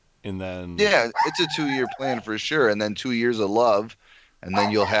 and then it's a 2-year plan for sure, and then 2 years of love, and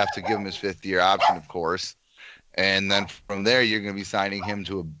then you'll have to give him his 5th-year option, of course, and then from there you're gonna be signing him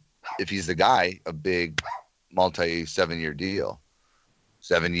to if he's the guy, a big multi-7-year deal.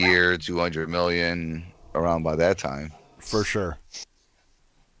 7-year, $200 million around by that time. For sure.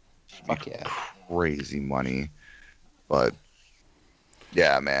 Fuck yeah. Crazy money. But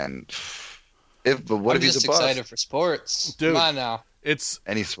yeah, man. I'm just excited for sports. Dude, come on now. It's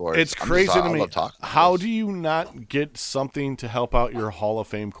any sports. It's crazy to me. How do you not get something to help out your Hall of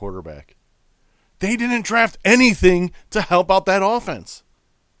Fame quarterback? They didn't draft anything to help out that offense.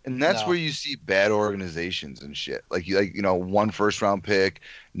 And that's where you see bad organizations and shit. Like 1 first-round pick,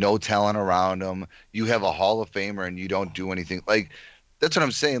 no talent around them. You have a Hall of Famer and you don't do anything. Like that's what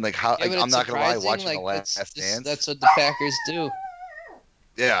I'm saying. Like how I'm not gonna lie, watching the Last Dance. That's what the Packers do.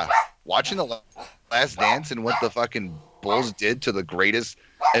 Yeah, watching the Last Dance and what the fucking Bulls did to the greatest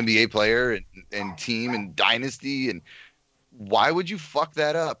NBA player and team and dynasty, and why would you fuck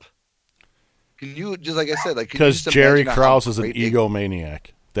that up? Can you just like I said, like because Jerry Krause is an egomaniac.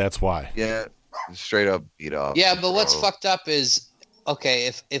 That's why. Yeah, straight up beat up. Yeah, but what's fucked up is,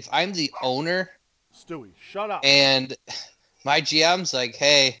 okay, if I'm the owner, Stewie, shut up. And my GM's like,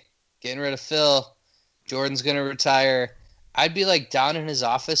 hey, getting rid of Phil, Jordan's gonna retire. I'd be like down in his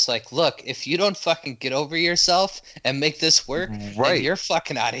office, like, look, if you don't fucking get over yourself and make this work, then you're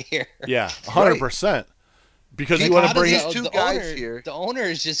fucking out of here. Yeah, 100%. Because you want to bring these two guys here. The owner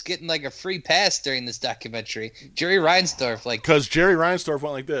is just getting like a free pass during this documentary. Jerry Reinsdorf, like, because Jerry Reinsdorf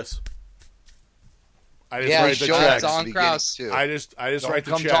went like this. I just write the checks. I just write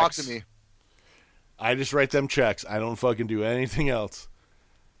the checks. Come talk to me. I just write them checks. I don't fucking do anything else.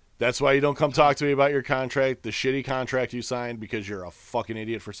 That's why you don't come talk to me about your contract, the shitty contract you signed, because you're a fucking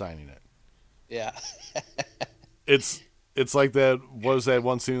idiot for signing it. Yeah. It's like that. What was that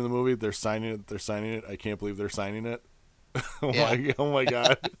one scene in the movie? They're signing it. They're signing it. I can't believe they're signing it. Oh my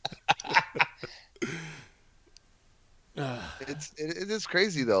god. It is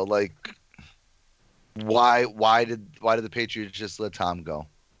crazy though. Like, why did the Patriots just let Tom go?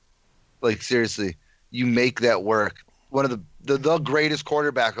 Like seriously, you make that work. One of the greatest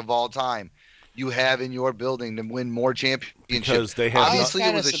quarterback of all time you have in your building to win more championships. Because they have obviously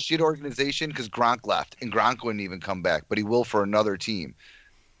it was a shit organization because Gronk left and Gronk wouldn't even come back, but he will for another team.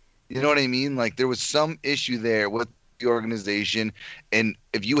 You know what I mean? Like there was some issue there with the organization, and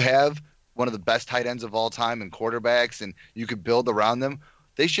if you have one of the best tight ends of all time and quarterbacks, and you could build around them,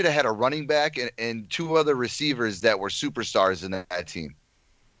 they should have had a running back and 2 other receivers that were superstars in that team,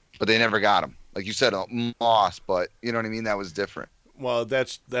 but they never got them. Like you said, Moss, but you know what I mean? That was different. Well,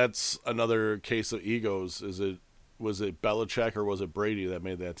 that's another case of egos. Was it Belichick or was it Brady that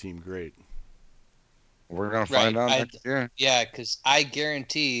made that team great? We're gonna find out next year. Yeah, because I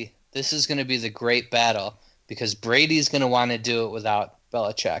guarantee this is going to be the great battle because Brady's going to want to do it without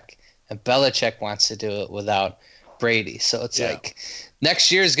Belichick, and Belichick wants to do it without Brady. So it's like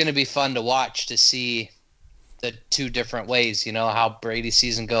next year is going to be fun to watch to see the 2 different ways. You know how Brady's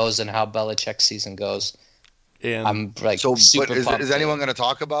season goes and how Belichick's season goes. And I'm like, so super is anyone going to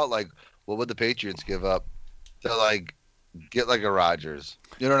talk about like what would the Patriots give up to like get like a Rodgers?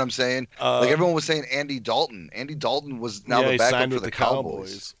 You know what I'm saying? Like everyone was saying Andy Dalton. Andy Dalton was now the backup for the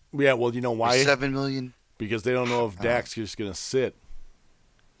Cowboys. Yeah, well, you know why? For $7 million. Because they don't know if Dak's just going to sit.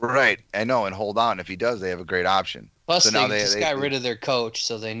 Right, I know, and hold on. If he does, they have a great option. Plus, so they just got rid of their coach,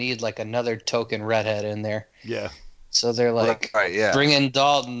 so they need like another token redhead in there. Yeah. So they're like, bring in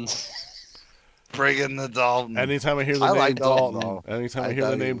Dalton. Bring in the Dalton. Anytime I hear the name Dalton, I hear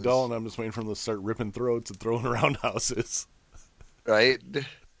the name Dalton, I'm just waiting for them to start ripping throats and throwing around houses. Right.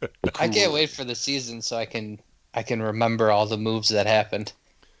 I can't wait for the season so I can remember all the moves that happened.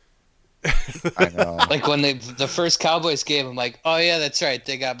 I know. Like when the first Cowboys game, I'm like, oh yeah, that's right,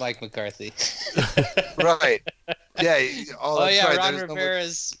 they got Mike McCarthy. Right. Yeah. Right.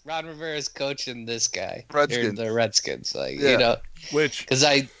 Ron Rivera's coaching this guy. The Redskins. Like you know, because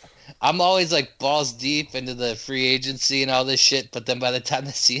I'm always like balls deep into the free agency and all this shit, but then by the time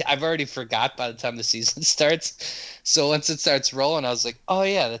I've already forgot by the time the season starts. So once it starts rolling, I was like, oh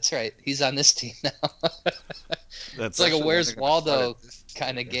yeah, that's right, he's on this team now. It's like a Where's Waldo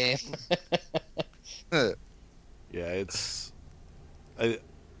kind of game. Yeah,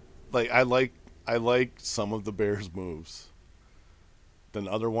 I like some of the Bears' moves. Then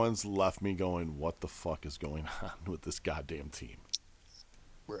other ones left me going, what the fuck is going on with this goddamn team?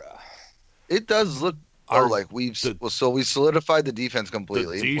 It does look like we solidified the defense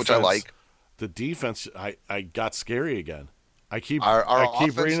completely, which I like. The defense, I got scary again. I keep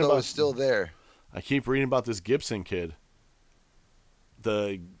offense though is still there. I keep reading about this Gibson kid,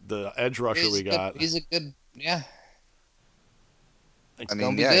 the edge rusher we got. He's a good, yeah. I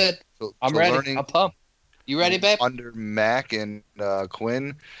mean, good. I'm ready. I'm pumped. You ready, babe? Under Mac and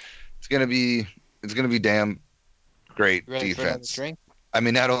Quinn, it's gonna be damn great defense. I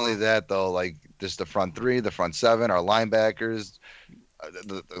mean, not only that though, like just the front three, the front seven, our linebackers,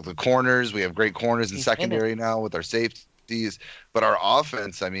 the corners. We have great corners in secondary now with our safeties, but our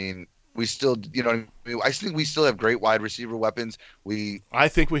offense. I mean, we still, I think we still have great wide receiver weapons. I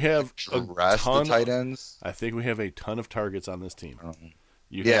think we have the tight ends. I think we have a ton of targets on this team.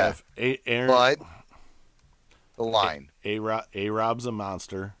 You Yeah. have Aaron. But the line. A-Rob's a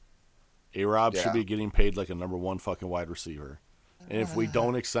monster. A-Rob should be getting paid like a number one fucking wide receiver. And if we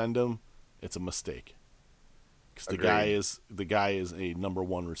don't extend him, it's a mistake. Because the guy is a number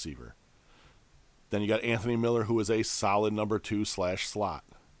one receiver. Then you got Anthony Miller, who is a solid number 2/slot.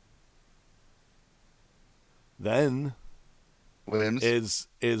 Then Wims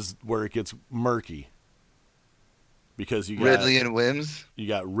is where it gets murky. Because you got Ridley and Wims. You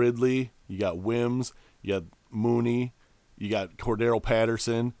got Ridley, you got Wims, you got Mooney, you got Cordero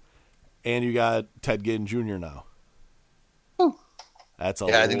Patterson, and you got Ted Ginn Jr. now. That's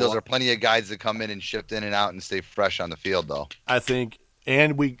I think those are plenty of guys that come in and shift in and out and stay fresh on the field, though. I think,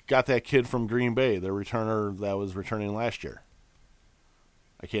 and we got that kid from Green Bay, the returner that was returning last year.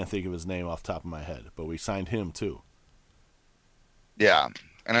 I can't think of his name off the top of my head, but we signed him too. Yeah,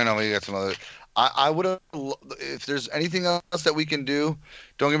 and I know we got some other. I would have, if there's anything else that we can do.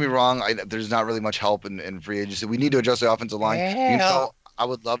 Don't get me wrong. There's not really much help in free agency. We need to adjust the offensive line. I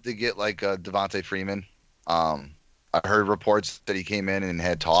would love to get like Devontae Freeman. I heard reports that he came in and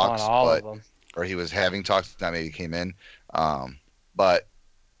had talks, or he was having talks. Not maybe he came in, but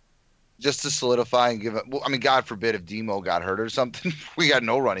just to solidify and give it. Well, I mean, God forbid if Demo got hurt or something, we got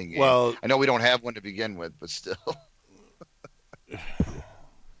no running game. Well, I know we don't have one to begin with, but still.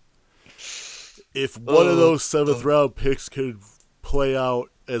 If one of those 7th round picks could play out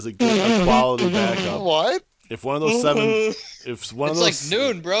as a quality backup, what? If one of those it's like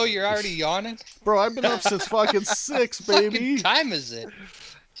noon, bro. You're already yawning, bro. I've been up since fucking 6, baby. What time is it?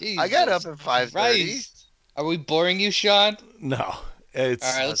 Jesus. I got up at 5:30. Are we boring you, Sean? No. All right,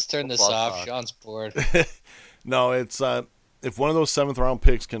 let's turn this off. Sean's bored. No, it's if one of those 7th round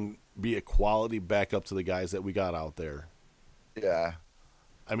picks can be a quality backup to the guys that we got out there. Yeah.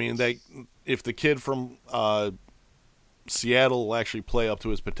 I mean, if the kid from Seattle will actually play up to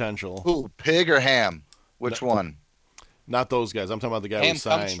his potential. Who, Pig or Ham? Which one? Not those guys. I'm talking about the guy Ham we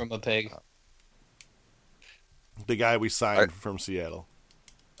signed. comes from a pig. The guy we signed from Seattle.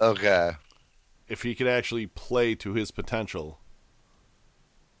 Okay. If he could actually play to his potential.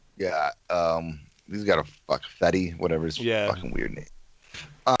 Yeah. He's got a Fetty, whatever his fucking weird name.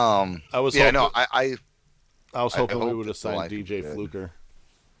 I was hoping we would have signed DJ Fluker.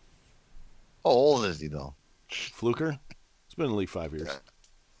 How old is he though? Fluker? He's been in the league 5 years. Yeah.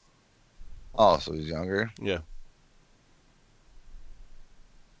 Oh, so he's younger? Yeah.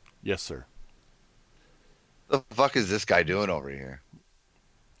 Yes, sir. The fuck is this guy doing over here?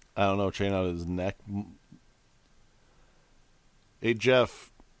 I don't know. Chain out his neck. Hey,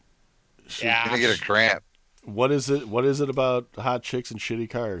 Jeff. He's gonna get a cramp. What is it? What is it about hot chicks and shitty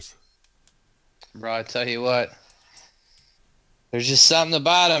cars? Bro, I tell you what. There's just something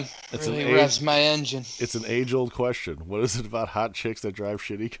about him. It really revs my engine. It's an age-old question. What is it about hot chicks that drive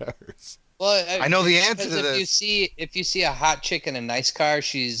shitty cars? Well, I know the answer to this. If you see a hot chick in a nice car,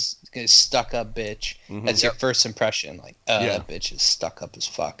 she's a stuck-up bitch. Mm-hmm. That's your first impression. Like, that bitch is stuck up as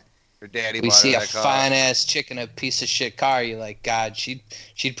fuck. Her daddy. We see a fine-ass chick in a piece of shit car. You're like, God, she'd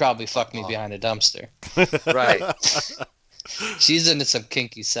probably fuck me behind a dumpster. Right. She's into some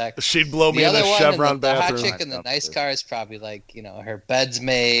kinky sex. She'd blow me in the Chevron bathroom. The hot chick in the nice car is probably like, her bed's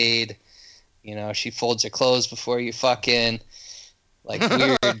made. She folds her clothes before you fucking. Like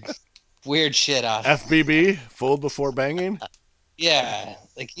weird shit off. FBB, fold before banging? Yeah.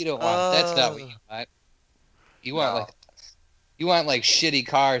 Like you don't want that's not what you want. You want like shitty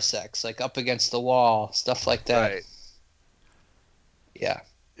car sex, like up against the wall, stuff like that. Right. Yeah.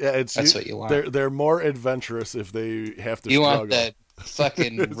 Yeah, that's what you want. They're more adventurous if they have to struggle. You want that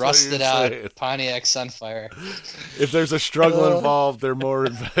fucking rusted out Pontiac Sunfire. If there's a struggle involved, they're more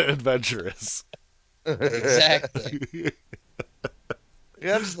adventurous. Exactly.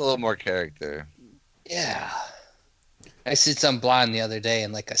 Yeah, just a little more character. Yeah. I seen some blonde the other day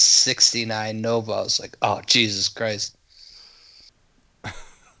in like a 69 Nova. I was like, oh, Jesus Christ.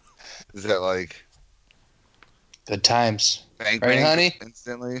 Is that like good times. Bank right, honey?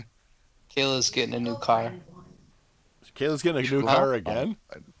 Instantly? Kayla's getting a new car. Kayla's getting a new car again?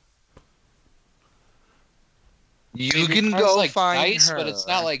 You can go like find nice, her. But it's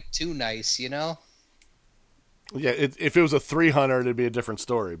not like too nice, you know? Yeah, if it was a 300, it'd be a different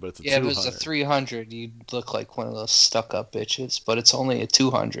story, but it's a 200. If it was a 300, you'd look like one of those stuck-up bitches, but it's only a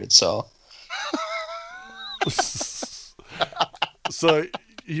 200, so... So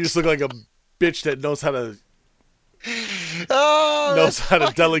you just look like a bitch that knows how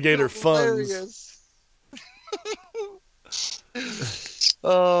to delegate her funds.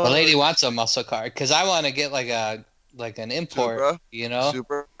 The lady wants a muscle car because I want to get like an import, Supra? you know,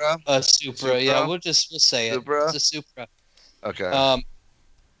 Supra? a Supra. Yeah, we'll say Supra? It's a Supra. Okay.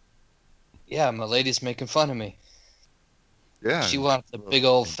 Yeah, my lady's making fun of me. Yeah. She wants the big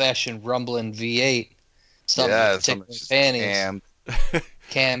old fashioned rumbling V8. Something to take my panties.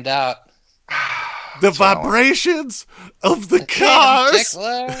 Cammed out. The vibrations of the cars.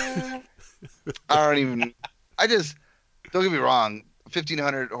 Don't get me wrong.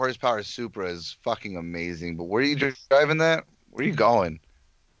 1,500 horsepower Supra is fucking amazing. But where are you driving that? Where are you going?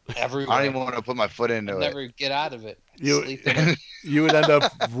 Everywhere. I don't even want to put my foot into it. Never get out of it. You would end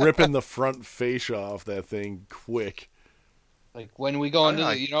up ripping the front fascia off that thing quick. Like when we go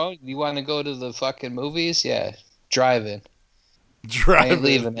into you want to go to the fucking movies? Yeah, driving. I ain't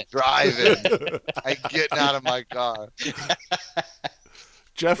leaving it. Driving. I ain't getting out of my car.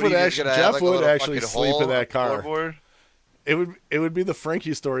 Jeff would actually sleep in that car. Floorboard? It would be the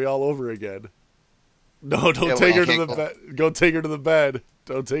Frankie story all over again. No, don't take her to the bed. Go take her to the bed.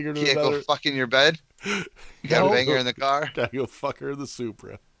 Don't take her to the bed. Can't go fuck in your bed? You gotta bang her in the car? Gotta go fuck her in the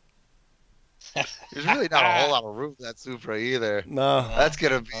Supra. There's really not a whole lot of room in that Supra either. No. That's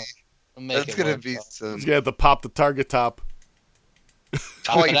gonna be some... He's gonna have to pop the target top.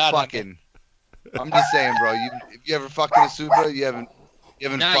 Quite fucking. I'm just saying, bro. If you ever fucked in a Supra, you haven't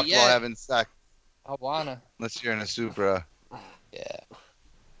fucked while having sex. I wanna. Unless you're in a Supra. Yeah.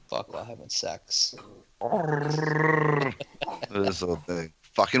 Fuck while having sex. This whole thing.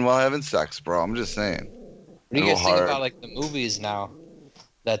 Fucking while having sex, bro. I'm just saying. What do you guys think about like the movies now?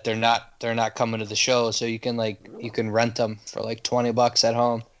 That they're not coming to the show, so you can rent them for like $20 at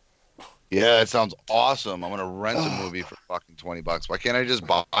home. Yeah, it sounds awesome. I'm gonna rent a movie for fucking $20. Why can't I just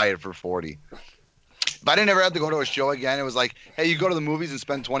buy it for $40? If I didn't ever have to go to a show again, it was like, hey, you go to the movies and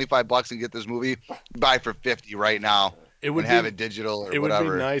spend $25 and get this movie, buy it for $50 right now. Have it digital or whatever. It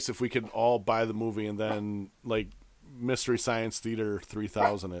would be nice if we could all buy the movie and then like Mystery Science Theater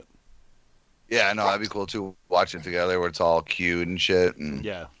 3000 it. Yeah, no, that'd be cool too. Watch it together where it's all cute and shit. And...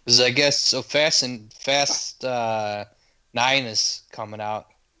 Yeah. Because I guess so. Fast 9 is coming out.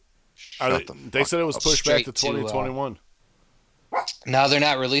 They said it was pushed back to 2021. Now they're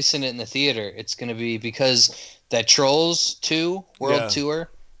not releasing it in the theater. It's going to be because that Trolls 2 World Tour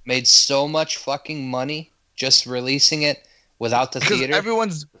made so much fucking money just releasing it without the theater.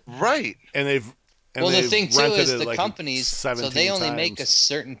 Everyone's right. And the thing too is the companies, so they only make a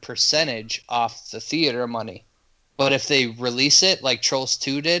certain percentage off the theater money. But if they release it like Trolls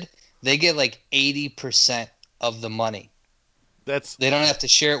 2 did, they get like 80% of the money. They don't have to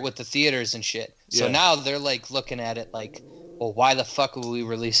share it with the theaters and shit. So now they're like looking at it like, well, why the fuck would we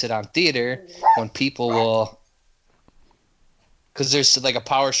release it on theater when people will? Because there's like a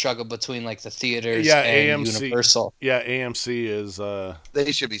power struggle between like the theaters and AMC. Universal. Yeah, AMC is.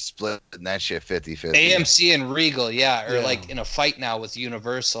 They should be splitting that shit 50-50. AMC and Regal, or like in a fight now with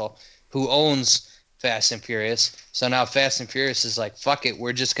Universal, who owns Fast and Furious. So now Fast and Furious is like, fuck it,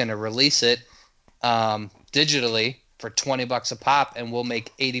 we're just gonna release it digitally for $20 a pop, and we'll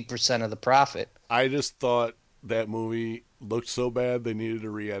make 80% of the profit. I just thought that movie looked so bad they needed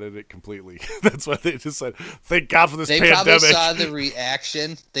to re-edit it completely. That's why they just said, thank God for this pandemic. They probably saw the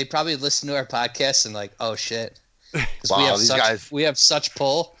reaction. They probably listened to our podcast and like, oh shit. Wow, we have such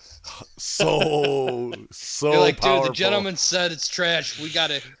pull. So They're like, powerful. Dude, the gentleman said it's trash. We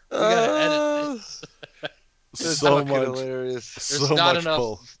gotta edit this. So much hilarious. There's not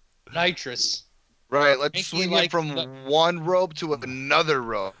enough nitrous. Right, let's swing it from one rope to another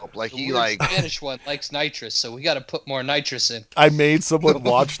rope. Like the Spanish one likes nitrous, so we got to put more nitrous in. I made someone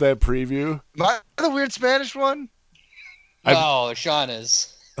watch that preview. Am I the weird Spanish one? No, Sean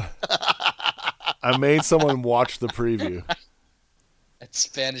is. I made someone watch the preview. That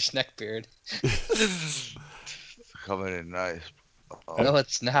Spanish neckbeard. Coming in nice. No,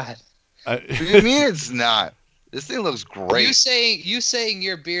 it's not. What do you mean it's not? This thing looks great. You saying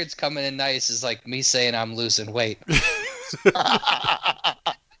your beard's coming in nice is like me saying I'm losing weight.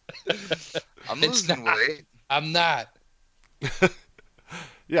 I'm losing weight. I'm not.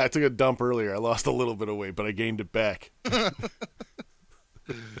 Yeah, I took a dump earlier. I lost a little bit of weight, but I gained it back.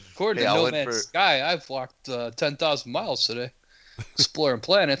 According to No Man's Sky, I've walked 10,000 miles today, exploring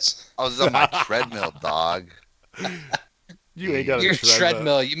planets. I was on my treadmill, dog. You ain't got a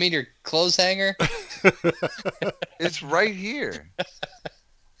treadmill. You mean your clothes hanger? It's right here.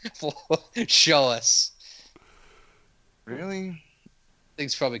 Show us. Really?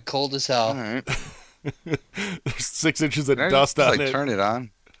 Thing's probably cold as hell. All right. There's 6 inches of dust on it. Turn it on.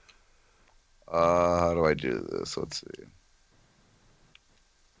 How do I do this? Let's see.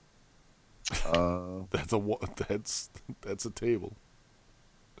 That's a table.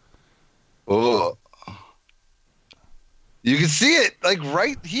 Oh. You can see it like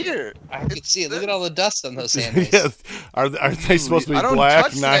right here. I can see it. Look at all the dust on those handles. Yeah. Are they supposed to be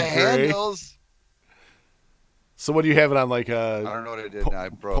black, not gray? Handles. So what do you have it on? Like I don't know what I did. Now I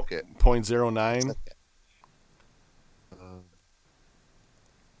broke it. 0.09.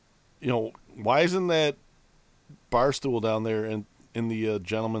 You know, why isn't that bar stool down there in the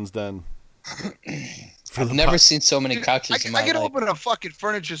gentleman's den? I've never seen so many couches in my life. I could open a fucking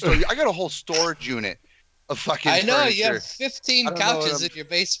furniture store. I got a whole storage unit of fucking I know, furniture. You have 15 couches in your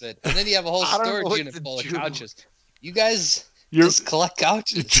basement, and then you have a whole storage unit full of couches. You guys just collect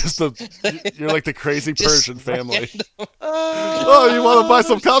couches. You're like the crazy Persian family. Oh, you want to buy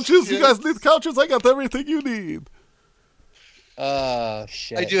some couches? You guys need couches? I got everything you need. Oh,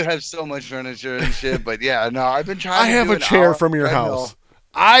 shit. I do have so much furniture and shit, but yeah, no, I've been trying I have a chair from your house.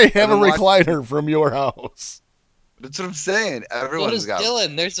 I have a recliner from your house. That's what I'm saying. Everyone's got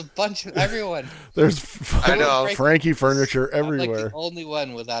Dylan. There's a bunch of everyone. There's I know. Frankie furniture everywhere. I'm like the only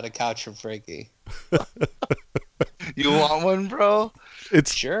one without a couch from Frankie. You want one, bro?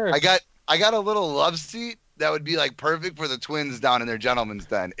 It's sure. I got a little love seat that would be like perfect for the twins down in their gentleman's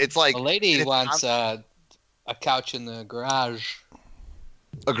den. It's like a lady wants a couch in the garage.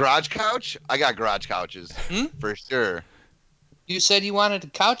 A garage couch? I got garage couches for sure. You said you wanted a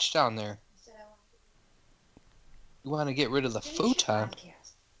couch down there. You want to get rid of the futon.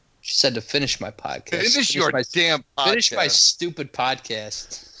 She said to finish my podcast. Finish your damn podcast. Finish my stupid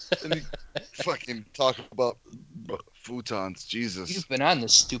podcast. Let me fucking talk about futons. Jesus. You've been on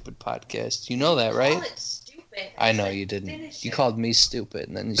this stupid podcast. You know that, right? Call it stupid. I know you didn't. You called me stupid,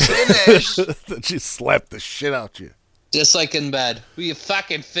 and then you said Then she slapped the shit out you. Just like in bed. Will you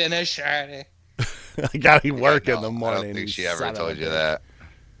fucking finish already? I got to work in the morning. I don't think she ever told you that.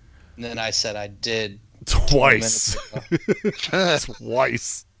 And then I said I did. Twice.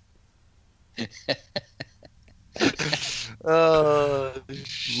 Twice.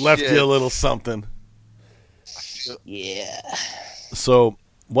 Left you a little something. Yeah. So,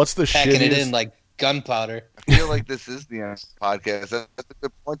 what's the Packing shittiest? it in like gunpowder. I feel like this is the end of the podcast. That's a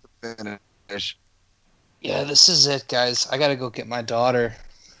good point to finish. Yeah, this is it, guys. I gotta go get my daughter.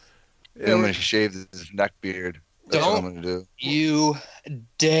 Yeah, I'm gonna shave this neck beard. That's what I'm gonna do. You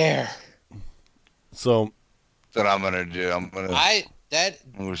dare. So that's what I'm gonna do. That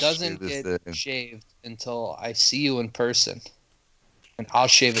doesn't get shaved until I see you in person, and I'll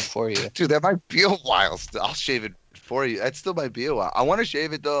shave it for you. Dude, that might be a while. I'll shave it for you. That still might be a while. I want to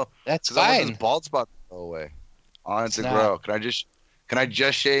shave it though. That's fine. I want this bald spot to go away. I want it to grow. Can I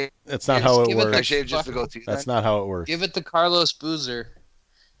just shave? That's not how it works. Can I shave just the goatee? That's not how it works. Give it to Carlos Boozer.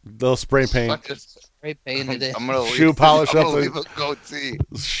 They'll spray paint. Spray painted it. I'm gonna shoe polish up leave a goatee.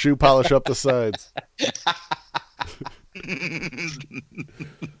 Shoe polish up the sides.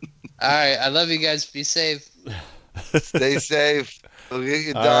 All right, I love you guys. Be safe. Stay safe. We'll get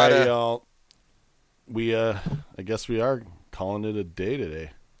your daughter. All right, y'all. We I guess we are calling it a day today.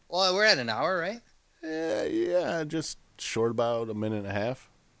 Well, we're at an hour, right? Yeah, just short about a minute and a half.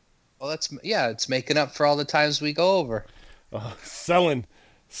 Well, it's making up for all the times we go over. Selling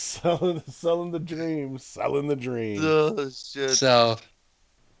the dream, selling the dream. Oh, shit. So,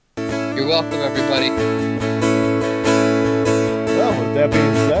 you're welcome, everybody. Well, with that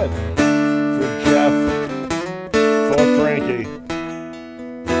being said, for Jeff, for Frankie,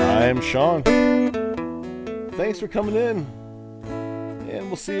 I am Sean. Thanks for coming in, and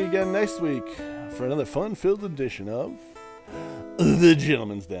we'll see you again next week for another fun-filled edition of The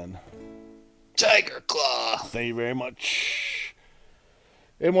Gentleman's Den. Tiger Claw. Thank you very much.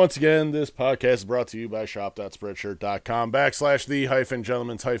 And once again, this podcast is brought to you by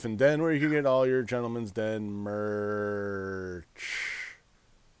shop.spreadshirt.com/the-gentleman's-den, where you can get all your Gentleman's Den merch.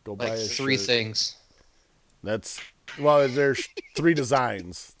 Go buy a 3 shirt. things. There's 3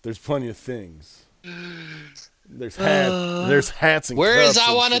 designs. There's plenty of things. There's hats. There's hats and where cuffs is I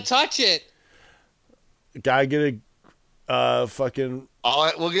and want to shit. touch it? Gotta get a fucking.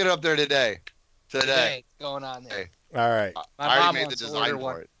 We'll get it up there today. Today, going on there. All right. I already made the design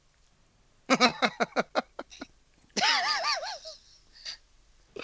for it.